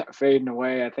fading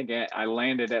away. I think I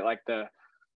landed at like the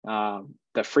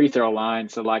free throw line,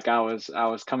 so like I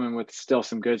was coming with still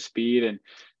some good speed,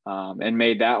 and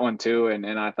made that one too.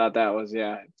 And I thought that was,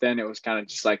 yeah, then it was kind of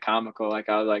just like comical. Like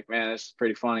I was like, man, this is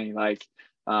pretty funny. Like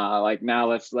now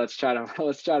let's try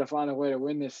to find a way to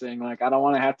win this thing. Like I don't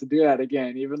want to have to do that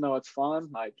again, even though it's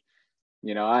fun. Like,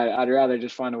 I'd rather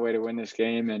just find a way to win this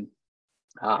game. And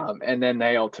then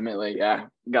they ultimately, yeah,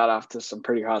 got off to some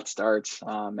pretty hot starts.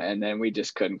 And then we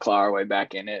just couldn't claw our way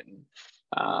back in it. And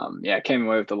yeah, came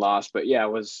away with the loss, but yeah,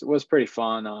 it was pretty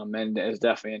fun. And it was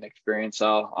definitely an experience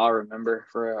I'll remember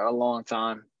for a long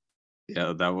time.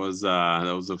 Yeah, that was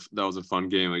a fun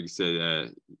game. Like you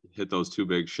said, hit those 2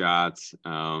 big shots.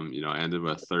 Ended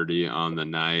with 30 on the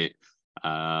night.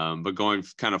 But going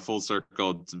kind of full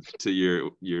circle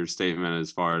to your statement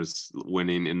as far as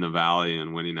winning in the Valley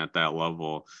and winning at that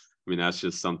level, I mean, that's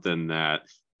just something that,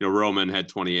 Roman had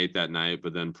 28 that night,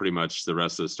 but then pretty much the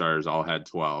rest of the starters all had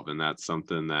 12. And that's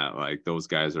something that, like, those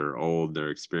guys are old,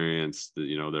 they're experienced,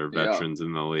 they're veterans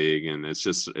in the league. And it's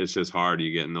just hard.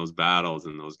 You get in those battles,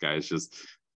 and those guys just,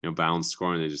 balance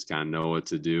scoring, they just kind of know what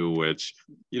to do, which,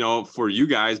 for you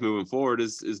guys moving forward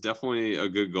is definitely a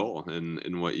good goal,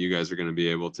 and what you guys are going to be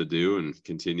able to do, and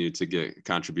continue to get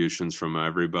contributions from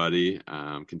everybody,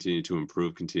 continue to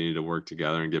improve, continue to work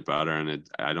together and get better. And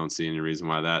I don't see any reason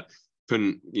why that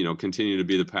couldn't, continue to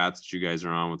be the path that you guys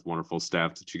are on with wonderful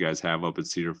staff that you guys have up at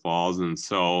Cedar Falls. And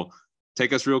so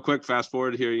take us real quick, fast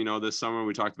forward here, this summer,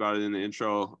 we talked about it in the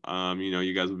intro.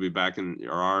 You guys will be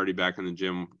are already back in the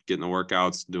gym, getting the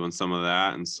workouts, doing some of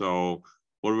that. And so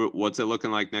what's it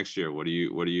looking like next year? What are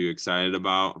you excited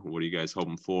about? What are you guys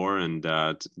hoping for? And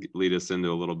to lead us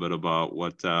into a little bit about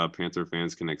what Panther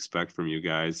fans can expect from you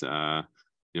guys, come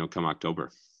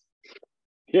October.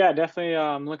 Yeah, definitely.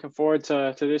 I'm looking forward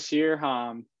to this year.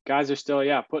 Guys are still,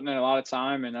 putting in a lot of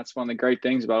time, and that's one of the great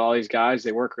things about all these guys.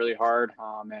 They work really hard,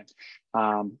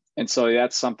 and so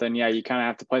that's something. Yeah, you kind of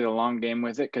have to play the long game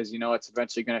with it, because it's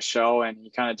eventually going to show, and you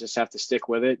kind of just have to stick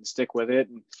with it.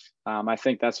 And I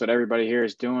think that's what everybody here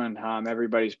is doing.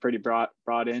 Everybody's pretty brought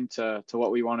into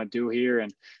what we want to do here,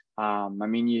 and I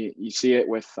mean, you see it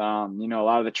with, a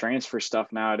lot of the transfer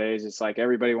stuff nowadays. It's like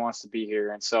everybody wants to be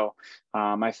here. And so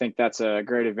I think that's a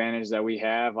great advantage that we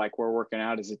have. Like, we're working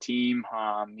out as a team.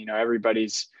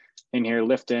 Everybody's in here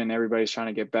lifting, everybody's trying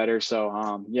to get better.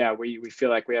 So yeah, we feel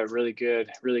like we have a really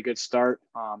good start,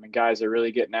 and guys are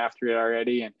really getting after it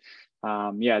already.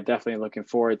 And yeah, definitely looking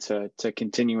forward to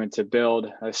continuing to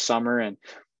build this summer and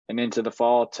into the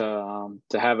fall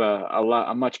to have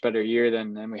a much better year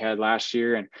than we had last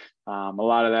year. And a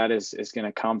lot of that is going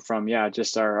to come from,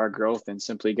 just our growth, and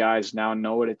simply guys now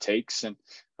know what it takes. And,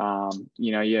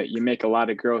 you make a lot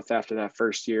of growth after that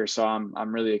first year. So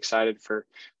I'm really excited for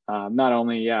not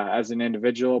only, as an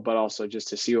individual, but also just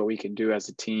to see what we can do as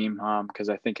a team. Cause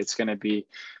I think it's going to be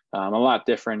a lot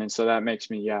different. And so that makes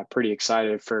me, pretty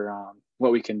excited for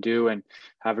what we can do and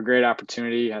have a great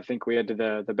opportunity. I think we had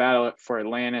the battle for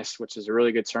Atlantis, which is a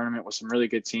really good tournament with some really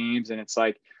good teams. And it's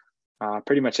like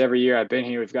pretty much every year I've been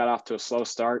here, we've got off to a slow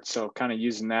start. So kind of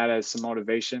using that as some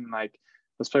motivation, like,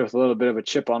 let's play with a little bit of a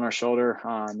chip on our shoulder.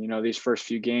 These first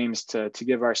few games to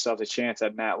give ourselves a chance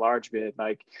at an at-large bid.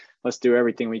 Like, let's do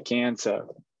everything we can to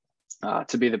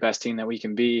be the best team that we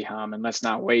can be, and let's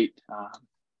not wait.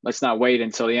 Let's not wait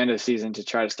until the end of the season to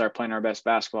try to start playing our best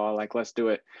basketball. Like, let's do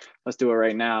it. Let's do it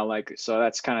right now. Like, so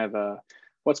that's kind of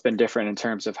what's been different in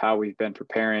terms of how we've been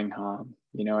preparing.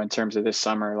 In terms of this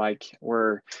summer, like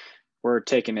we're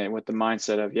taking it with the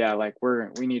mindset of, like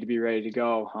we need to be ready to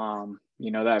go.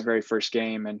 That very first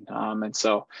game, and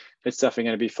so it's definitely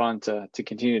going to be fun to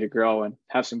continue to grow and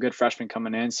have some good freshmen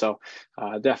coming in. So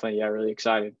definitely, really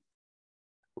excited.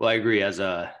 Well, I agree. As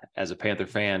a Panther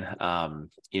fan,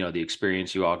 the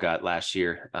experience you all got last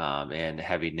year, and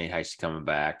having Nate Heisey coming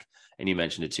back, and you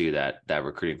mentioned it too, that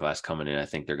recruiting class coming in, I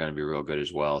think they're going to be real good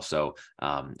as well. So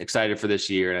excited for this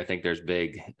year, and I think there's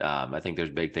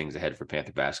big things ahead for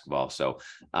Panther basketball. So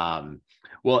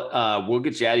we'll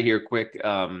get you out of here quick.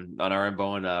 On our end,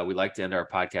 Bowen, we like to end our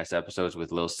podcast episodes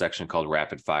with a little section called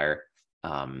Rapid Fire.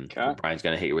 Okay. Brian's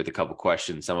going to hit you with a couple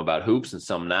questions, some about hoops and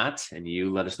some not, and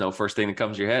you let us know first thing that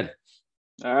comes to your head.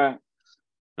 All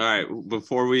right.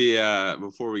 Before we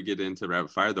get into rapid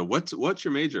fire though, what's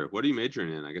your major? What are you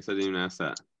majoring in? I guess I didn't even ask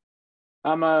that.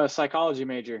 I'm a psychology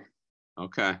major.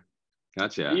 Okay,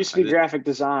 gotcha. It used to be graphic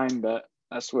design, but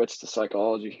I switched to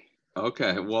psychology.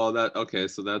 Okay, well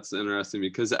so that's interesting,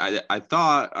 because I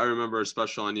thought I remember a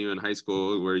special on you in high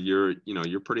school where you're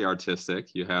pretty artistic.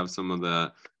 You have some of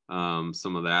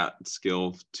that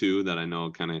skill too that I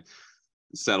know kind of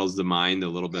settles the mind a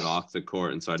little bit off the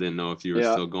court, and so I didn't know if you were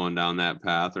still going down that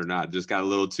path or not. Just got a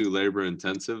little too labor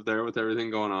intensive there with everything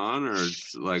going on, or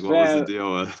like what was the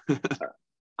deal with?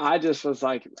 I just was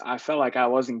like, I felt like I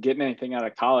wasn't getting anything out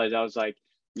of college. I was like,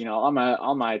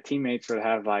 all my teammates would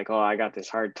have like, oh, I got this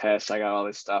hard test, I got all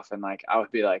this stuff, and like I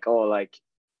would be like, oh, like,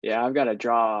 yeah, I've got to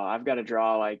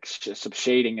draw like some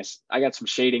shading. I got some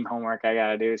shading homework I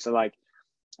got to do. So like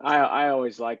I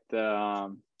always liked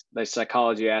the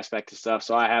psychology aspect of stuff.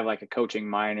 So I have like a coaching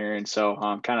minor, and so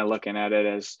I'm kind of looking at it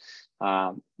as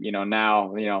now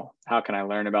how can I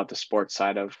learn about the sports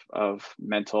side of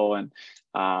mental and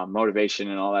motivation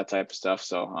and all that type of stuff.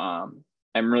 So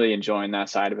I'm really enjoying that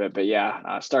side of it. But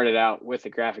I started out with a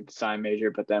graphic design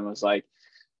major, but then was like,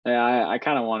 I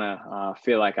kind of want to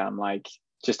feel like I'm like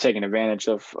just taking advantage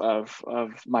of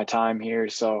my time here.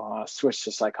 So switched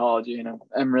to psychology, and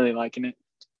I'm really liking it.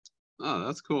 Oh,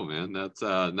 that's cool, man. That's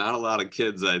not a lot of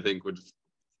kids, I think, would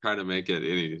try to make it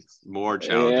any more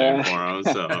challenging for them.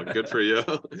 So good for you.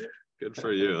 Good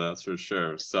for you. That's for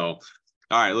sure. So,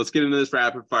 all right, let's get into this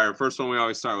rapid fire. First one we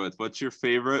always start with. What's your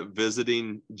favorite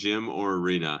visiting gym or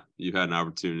arena you've had an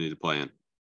opportunity to play in?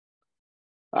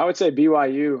 I would say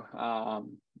BYU.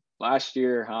 Last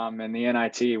year, and the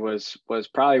NIT was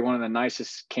probably one of the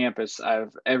nicest campus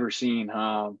I've ever seen.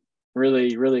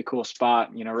 Really, really cool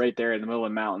spot, right there in the middle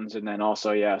of the mountains. And then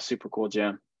also, super cool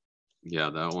gym. Yeah,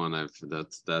 that one,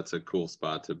 that's a cool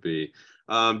spot to be.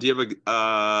 Do you have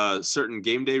a certain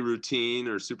game day routine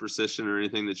or superstition or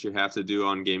anything that you have to do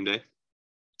on game day?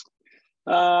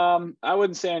 I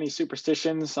wouldn't say any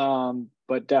superstitions,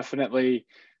 but definitely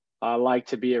like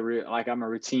to be I'm a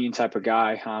routine type of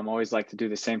guy. Always like to do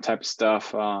the same type of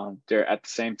stuff there at the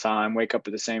same time, wake up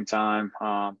at the same time.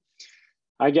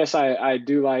 I guess I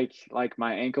do like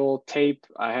my ankle tape.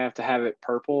 I have to have it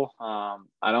purple.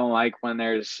 I don't like when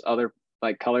there's other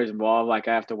like colors involved. Like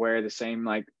I have to wear the same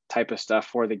like type of stuff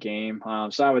for the game.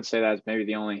 So I would say that's maybe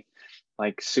the only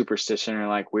like superstition or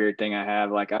like weird thing I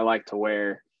have. Like I like to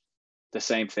wear the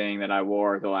same thing that I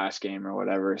wore the last game or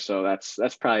whatever. So that's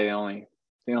probably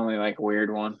the only like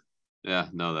weird one. Yeah,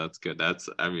 no, that's good.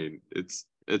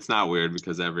 It's not weird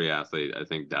because every athlete I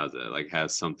think does it, like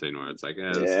has something where it's like,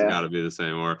 this has got to be the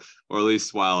same, or at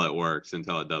least while it works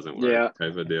until it doesn't work,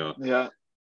 type of deal. Yeah.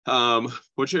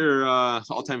 What's your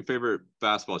all-time favorite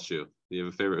basketball shoe? Do you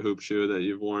have a favorite hoop shoe that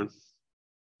you've worn?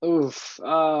 Oof.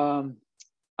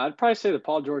 I'd probably say the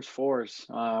Paul George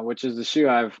 4s, which is the shoe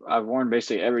I've worn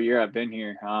basically every year I've been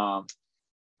here.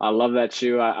 I love that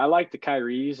shoe. I like the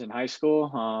Kyries in high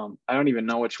school. I don't even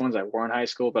know which ones I wore in high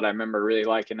school, but I remember really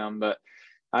liking them. But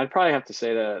I'd probably have to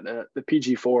say the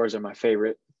PG 4s are my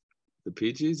favorite. The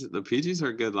PGs are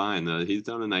a good line. He's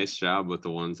done a nice job with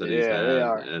the ones that he's had. They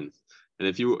are. And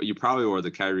if you probably wore the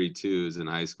Kyrie 2s in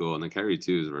high school, and the Kyrie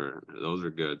 2s were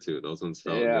good too. Those ones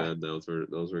felt good. Those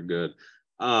were good.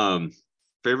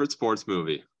 Favorite sports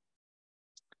movie?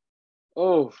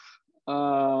 Oh,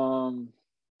 I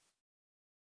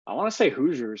want to say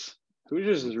Hoosiers.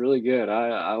 Hoosiers is really good.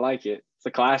 I like it. It's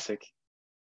a classic.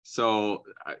 So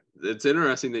it's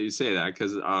interesting that you say that,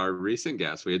 because our recent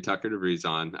guest, we had Tucker DeVries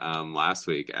on last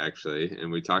week, actually,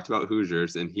 and we talked about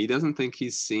Hoosiers, and he doesn't think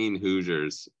he's seen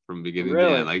Hoosiers from beginning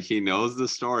to end. Like, he knows the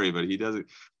story, but he doesn't.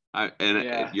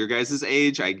 At your guys'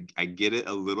 age, I get it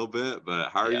a little bit, but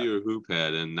how are you a hoop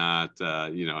head and not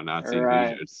seeing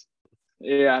Hoosiers?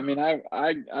 Yeah, I mean,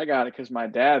 I got it because my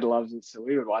dad loves it, so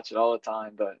we would watch it all the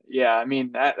time. But yeah, I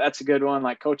mean, that's a good one.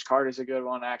 Like, Coach Carter's a good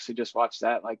one. I actually just watched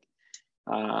that. Like,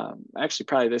 actually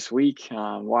probably this week,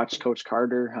 watched Coach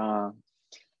Carter.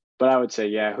 But I would say,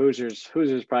 yeah, Hoosiers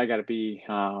probably got to be,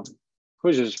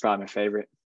 Hoosiers is probably my favorite.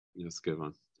 That's a good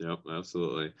one. Yep,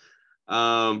 absolutely.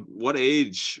 What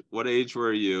age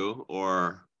were you,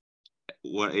 or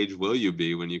what age will you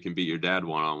be when you can beat your dad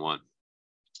one-on-one?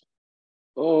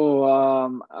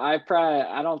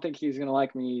 I don't think he's going to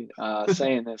like me,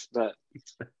 saying this, but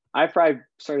I probably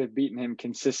started beating him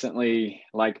consistently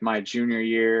like my junior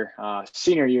year,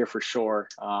 senior year for sure.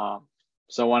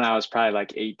 So when I was probably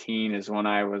like 18 is when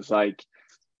I was like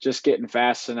just getting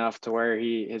fast enough to where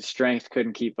his strength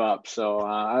couldn't keep up. So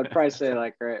I'd probably say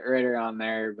like right around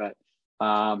there, but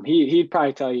he'd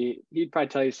probably tell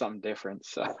you something different.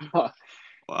 So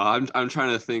well, I'm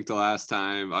trying to think the last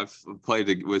time I've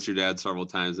played with your dad several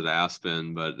times at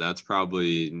Aspen, but that's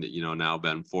probably now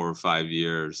been 4 or 5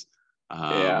 years.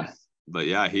 But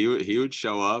yeah, he would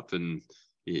show up and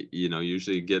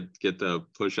usually get the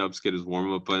push-ups, get his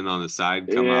warm-up in on the side,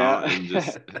 come out and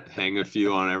just hang a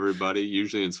few on everybody,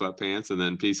 usually in sweatpants, and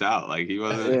then peace out. Like, he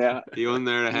wasn't there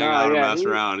to hang out or mess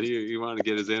around. He wanted to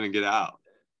get his in and get out.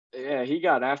 Yeah, he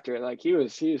got after it. Like, he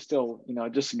was still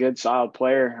just a good solid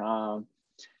player.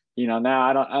 Now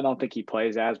I don't think he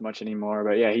plays as much anymore,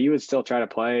 but yeah, he would still try to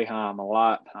play a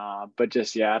lot. But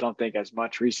just, I don't think as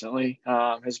much recently.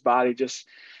 His body just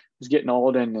was getting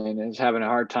old and is having a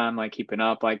hard time like keeping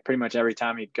up. Like, pretty much every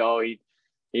time he'd go,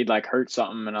 he'd like hurt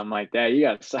something, and I'm like, Dad, you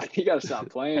gotta stop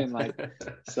playing. Like,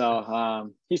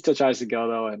 so he still tries to go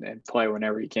though and play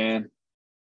whenever he can.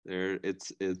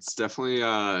 It's definitely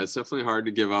hard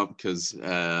to give up, because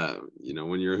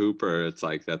when you're a hooper, it's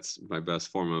like, that's my best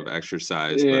form of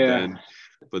exercise.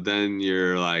 But then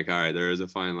you're like, all right, there is a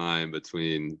fine line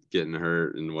between getting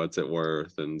hurt and what's it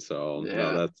worth. And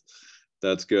so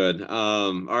that's good.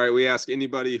 All right, we ask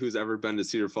anybody who's ever been to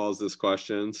Cedar Falls this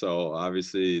question, so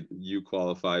obviously you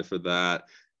qualify for that.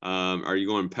 Are you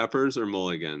going Peppers or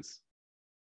Mulligans?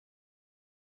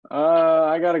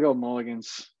 I gotta go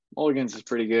Mulligans. Mulligans is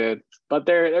pretty good, but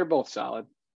they're both solid.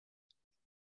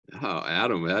 Oh,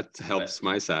 Adam, that helps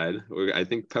my side. I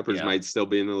think Peppers might still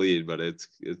be in the lead, but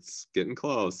it's getting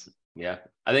close. Yeah,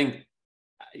 I think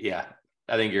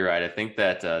you're right. I think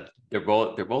that they're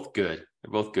both good.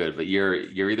 They're both good, but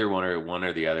you're either one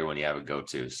or the other one you have a go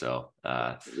to. So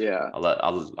I'll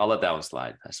let that one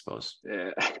slide, I suppose.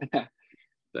 Yeah.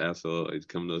 Absolutely.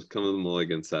 Come to the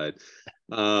Mulligan side.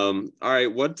 All right.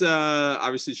 What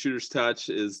obviously Shooter's Touch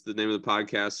is the name of the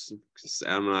podcast.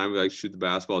 Adam and I, we like to shoot the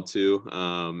basketball too.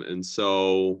 And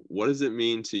so what does it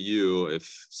mean to you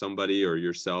if somebody or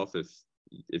yourself,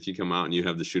 if you come out and you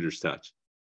have the Shooter's Touch?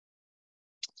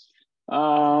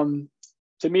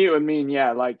 To me, it would mean,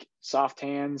 like soft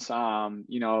hands,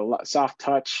 soft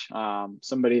touch,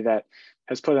 somebody that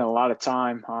has put in a lot of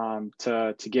time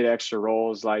to get extra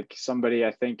rolls. Like, somebody,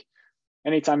 I think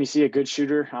anytime you see a good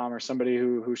shooter or somebody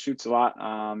who shoots a lot,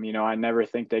 I never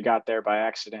think they got there by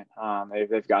accident.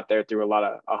 They've got there through a lot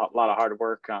of hard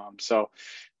work. So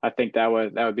I think that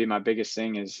would be my biggest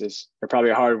thing is they're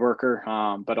probably a hard worker,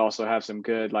 but also have some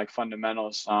good like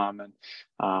fundamentals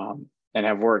and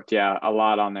have worked a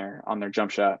lot on their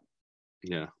jump shot.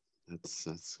 Yeah, that's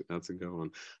a good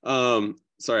one.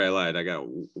 Sorry, I lied. I got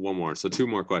one more. So 2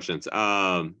 more questions.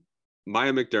 Maya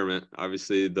McDermott,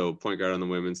 obviously the point guard on the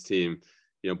women's team,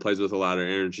 plays with a lot of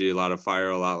energy, a lot of fire,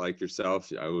 a lot like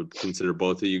yourself. I would consider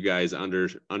both of you guys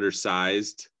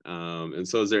undersized. And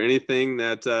so is there anything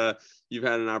that you've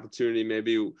had an opportunity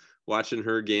maybe watching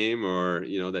her game, or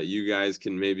that you guys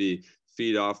can maybe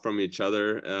feed off from each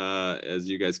other as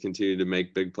you guys continue to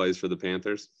make big plays for the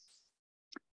Panthers?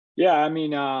 Yeah, I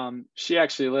mean, she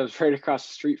actually lives right across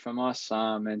the street from us.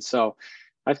 And so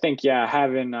I think,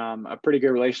 having a pretty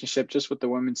good relationship just with the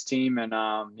women's team. And,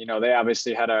 they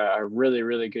obviously had a really,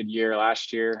 really good year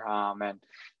last year.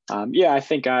 I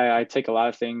think I take a lot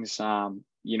of things, from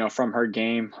her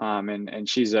game. And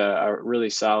she's a really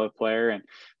solid player.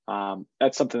 And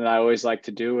that's something that I always like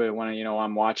to do when,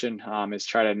 I'm watching, is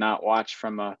try to not watch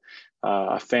from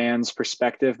a fan's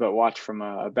perspective, but watch from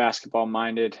a basketball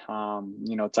minded,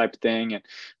 type of thing.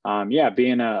 And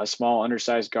being a small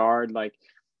undersized guard, like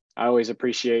I always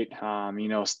appreciate,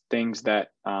 things that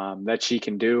she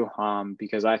can do,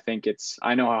 because I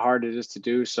know how hard it is to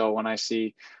do. So when I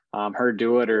see her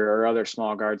do it, or other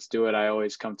small guards do it, I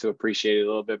always come to appreciate it a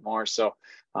little bit more. So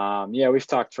we've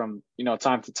talked from,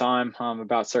 time to time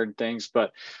about certain things,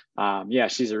 but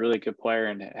she's a really good player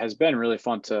and it has been really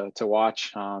fun to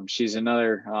watch. She's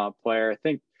another player. I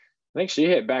think she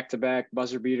hit back-to-back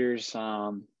buzzer beaters,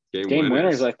 game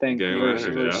winners, I think,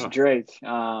 versus Drake.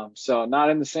 So not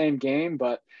in the same game,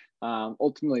 but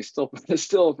ultimately still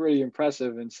pretty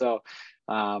impressive. And so,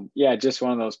 just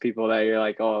one of those people that you're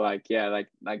like, oh, like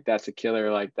that's a killer.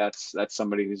 Like that's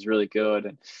somebody who's really good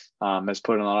and has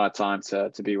put in a lot of time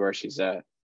to be where she's at.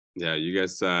 Yeah, you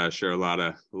guys share a lot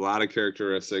of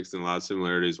characteristics and a lot of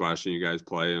similarities watching you guys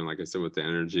play. And like I said, with the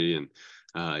energy and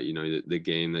the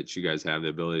game that you guys have, the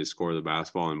ability to score the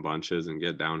basketball in bunches and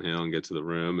get downhill and get to the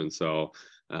rim. And so,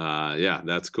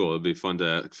 that's cool. It'll be fun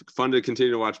to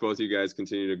continue to watch both of you guys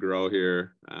continue to grow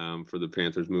here for the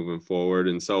Panthers moving forward.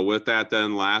 And so with that,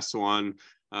 then last one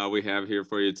we have here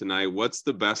for you tonight. What's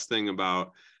the best thing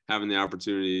about having the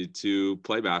opportunity to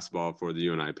play basketball for the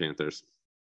UNI Panthers?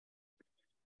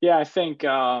 Yeah, I think,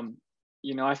 I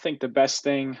think the best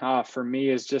thing for me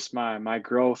is just my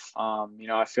growth.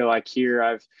 I feel like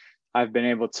here I've been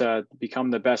able to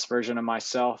become the best version of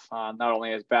myself, not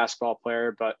only as a basketball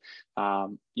player, but,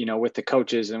 with the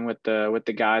coaches and with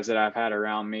the guys that I've had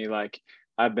around me. Like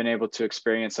I've been able to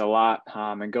experience a lot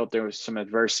and go through some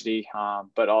adversity,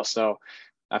 but also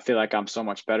I feel like I'm so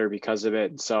much better because of it.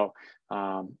 And so,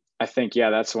 I think,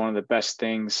 that's one of the best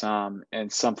things,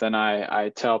 and something I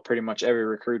tell pretty much every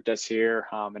recruit that's here,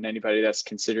 and anybody that's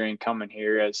considering coming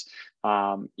here is,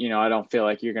 I don't feel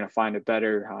like you're going to find a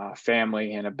better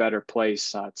family and a better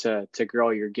place to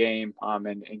grow your game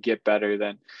and get better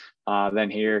than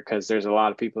here, because there's a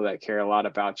lot of people that care a lot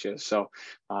about you. So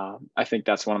I think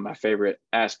that's one of my favorite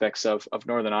aspects of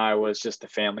Northern Iowa is just the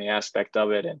family aspect of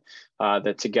it and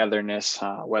the togetherness,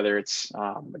 whether it's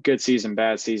a good season,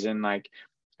 bad season, like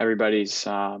everybody's,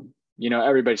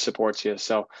 everybody supports you.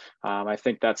 So I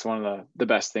think that's one of the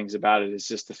best things about it is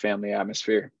just the family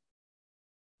atmosphere.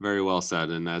 Very well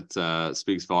said. And that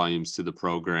speaks volumes to the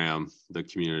program, the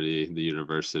community, the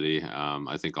university.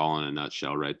 I think all in a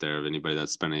nutshell right there. Of anybody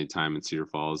that's spent any time in Cedar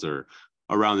Falls or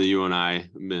around the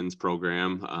UNI men's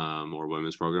program or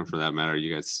women's program for that matter,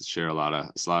 you guys share a lot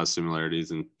of similarities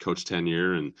in coach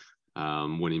tenure and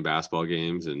winning basketball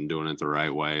games and doing it the right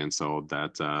way. And so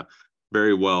that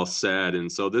very well said.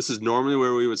 And so this is normally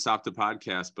where we would stop the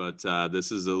podcast, but this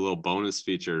is a little bonus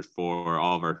feature for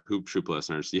all of our Hoop Troop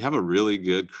listeners. You have a really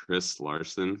good Chris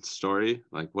Larson story.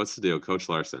 Like, what's the deal, Coach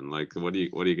Larson? Like, what do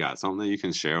you got? Something that you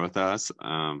can share with us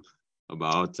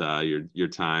about your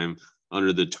time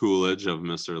under the tutelage of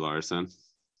Mr. Larson?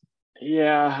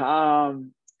 Yeah,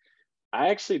 I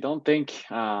actually don't think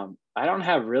I don't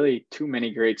have really too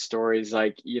many great stories.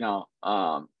 Like,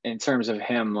 in terms of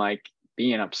him, like,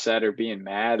 being upset or being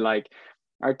mad. Like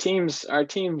our teams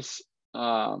that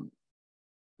I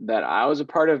was a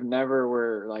part of never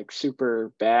were like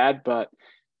super bad, but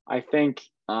I think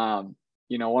one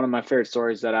of my favorite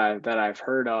stories that I've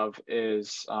heard of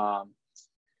is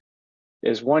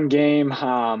one game.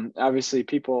 Obviously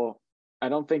I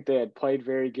don't think they had played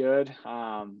very good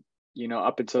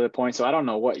up until the point, so I don't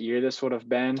know what year this would have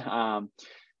been,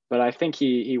 but I think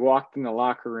he walked in the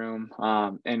locker room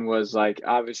and was like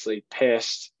obviously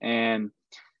pissed, and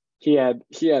he had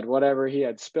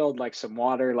spilled like some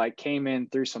water, like came in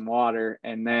through some water,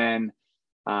 and then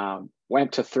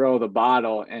went to throw the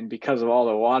bottle, and because of all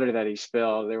the water that he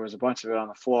spilled, there was a bunch of it on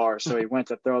the floor. So he went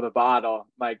to throw the bottle,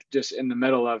 like just in the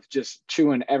middle of just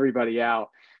chewing everybody out,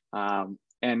 and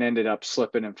ended up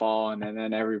slipping and falling. And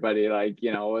then everybody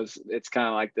it's kind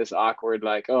of like this awkward,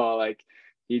 like, oh, like,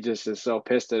 he just is so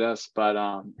pissed at us. But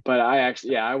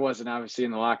I wasn't obviously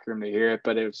in the locker room to hear it,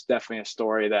 but it was definitely a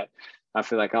story that I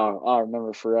feel like I'll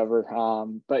remember forever.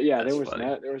 But yeah, there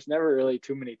was never really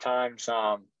too many times,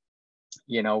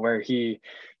 where he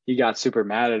got super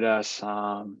mad at us,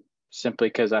 simply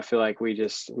because I feel like we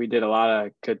did a lot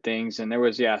of good things. And there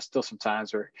was, still some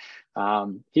times where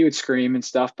he would scream and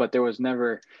stuff, but there was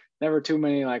never too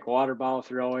many like water bottle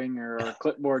throwing or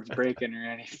clipboards breaking or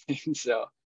anything. So.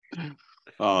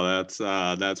 Oh,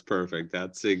 that's perfect.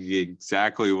 That's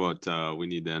exactly what we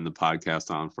need to end the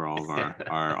podcast on for all of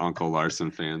our Uncle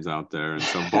Larson fans out there. And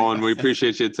so, Bowen, we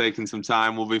appreciate you taking some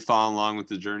time. We'll be following along with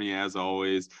the journey as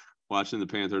always, watching the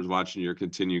Panthers, watching your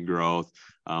continued growth.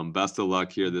 Best of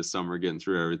luck here this summer, getting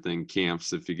through everything.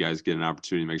 Camps, if you guys get an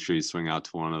opportunity, make sure you swing out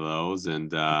to one of those.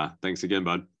 And thanks again,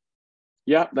 bud.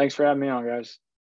 Yeah, thanks for having me on, guys.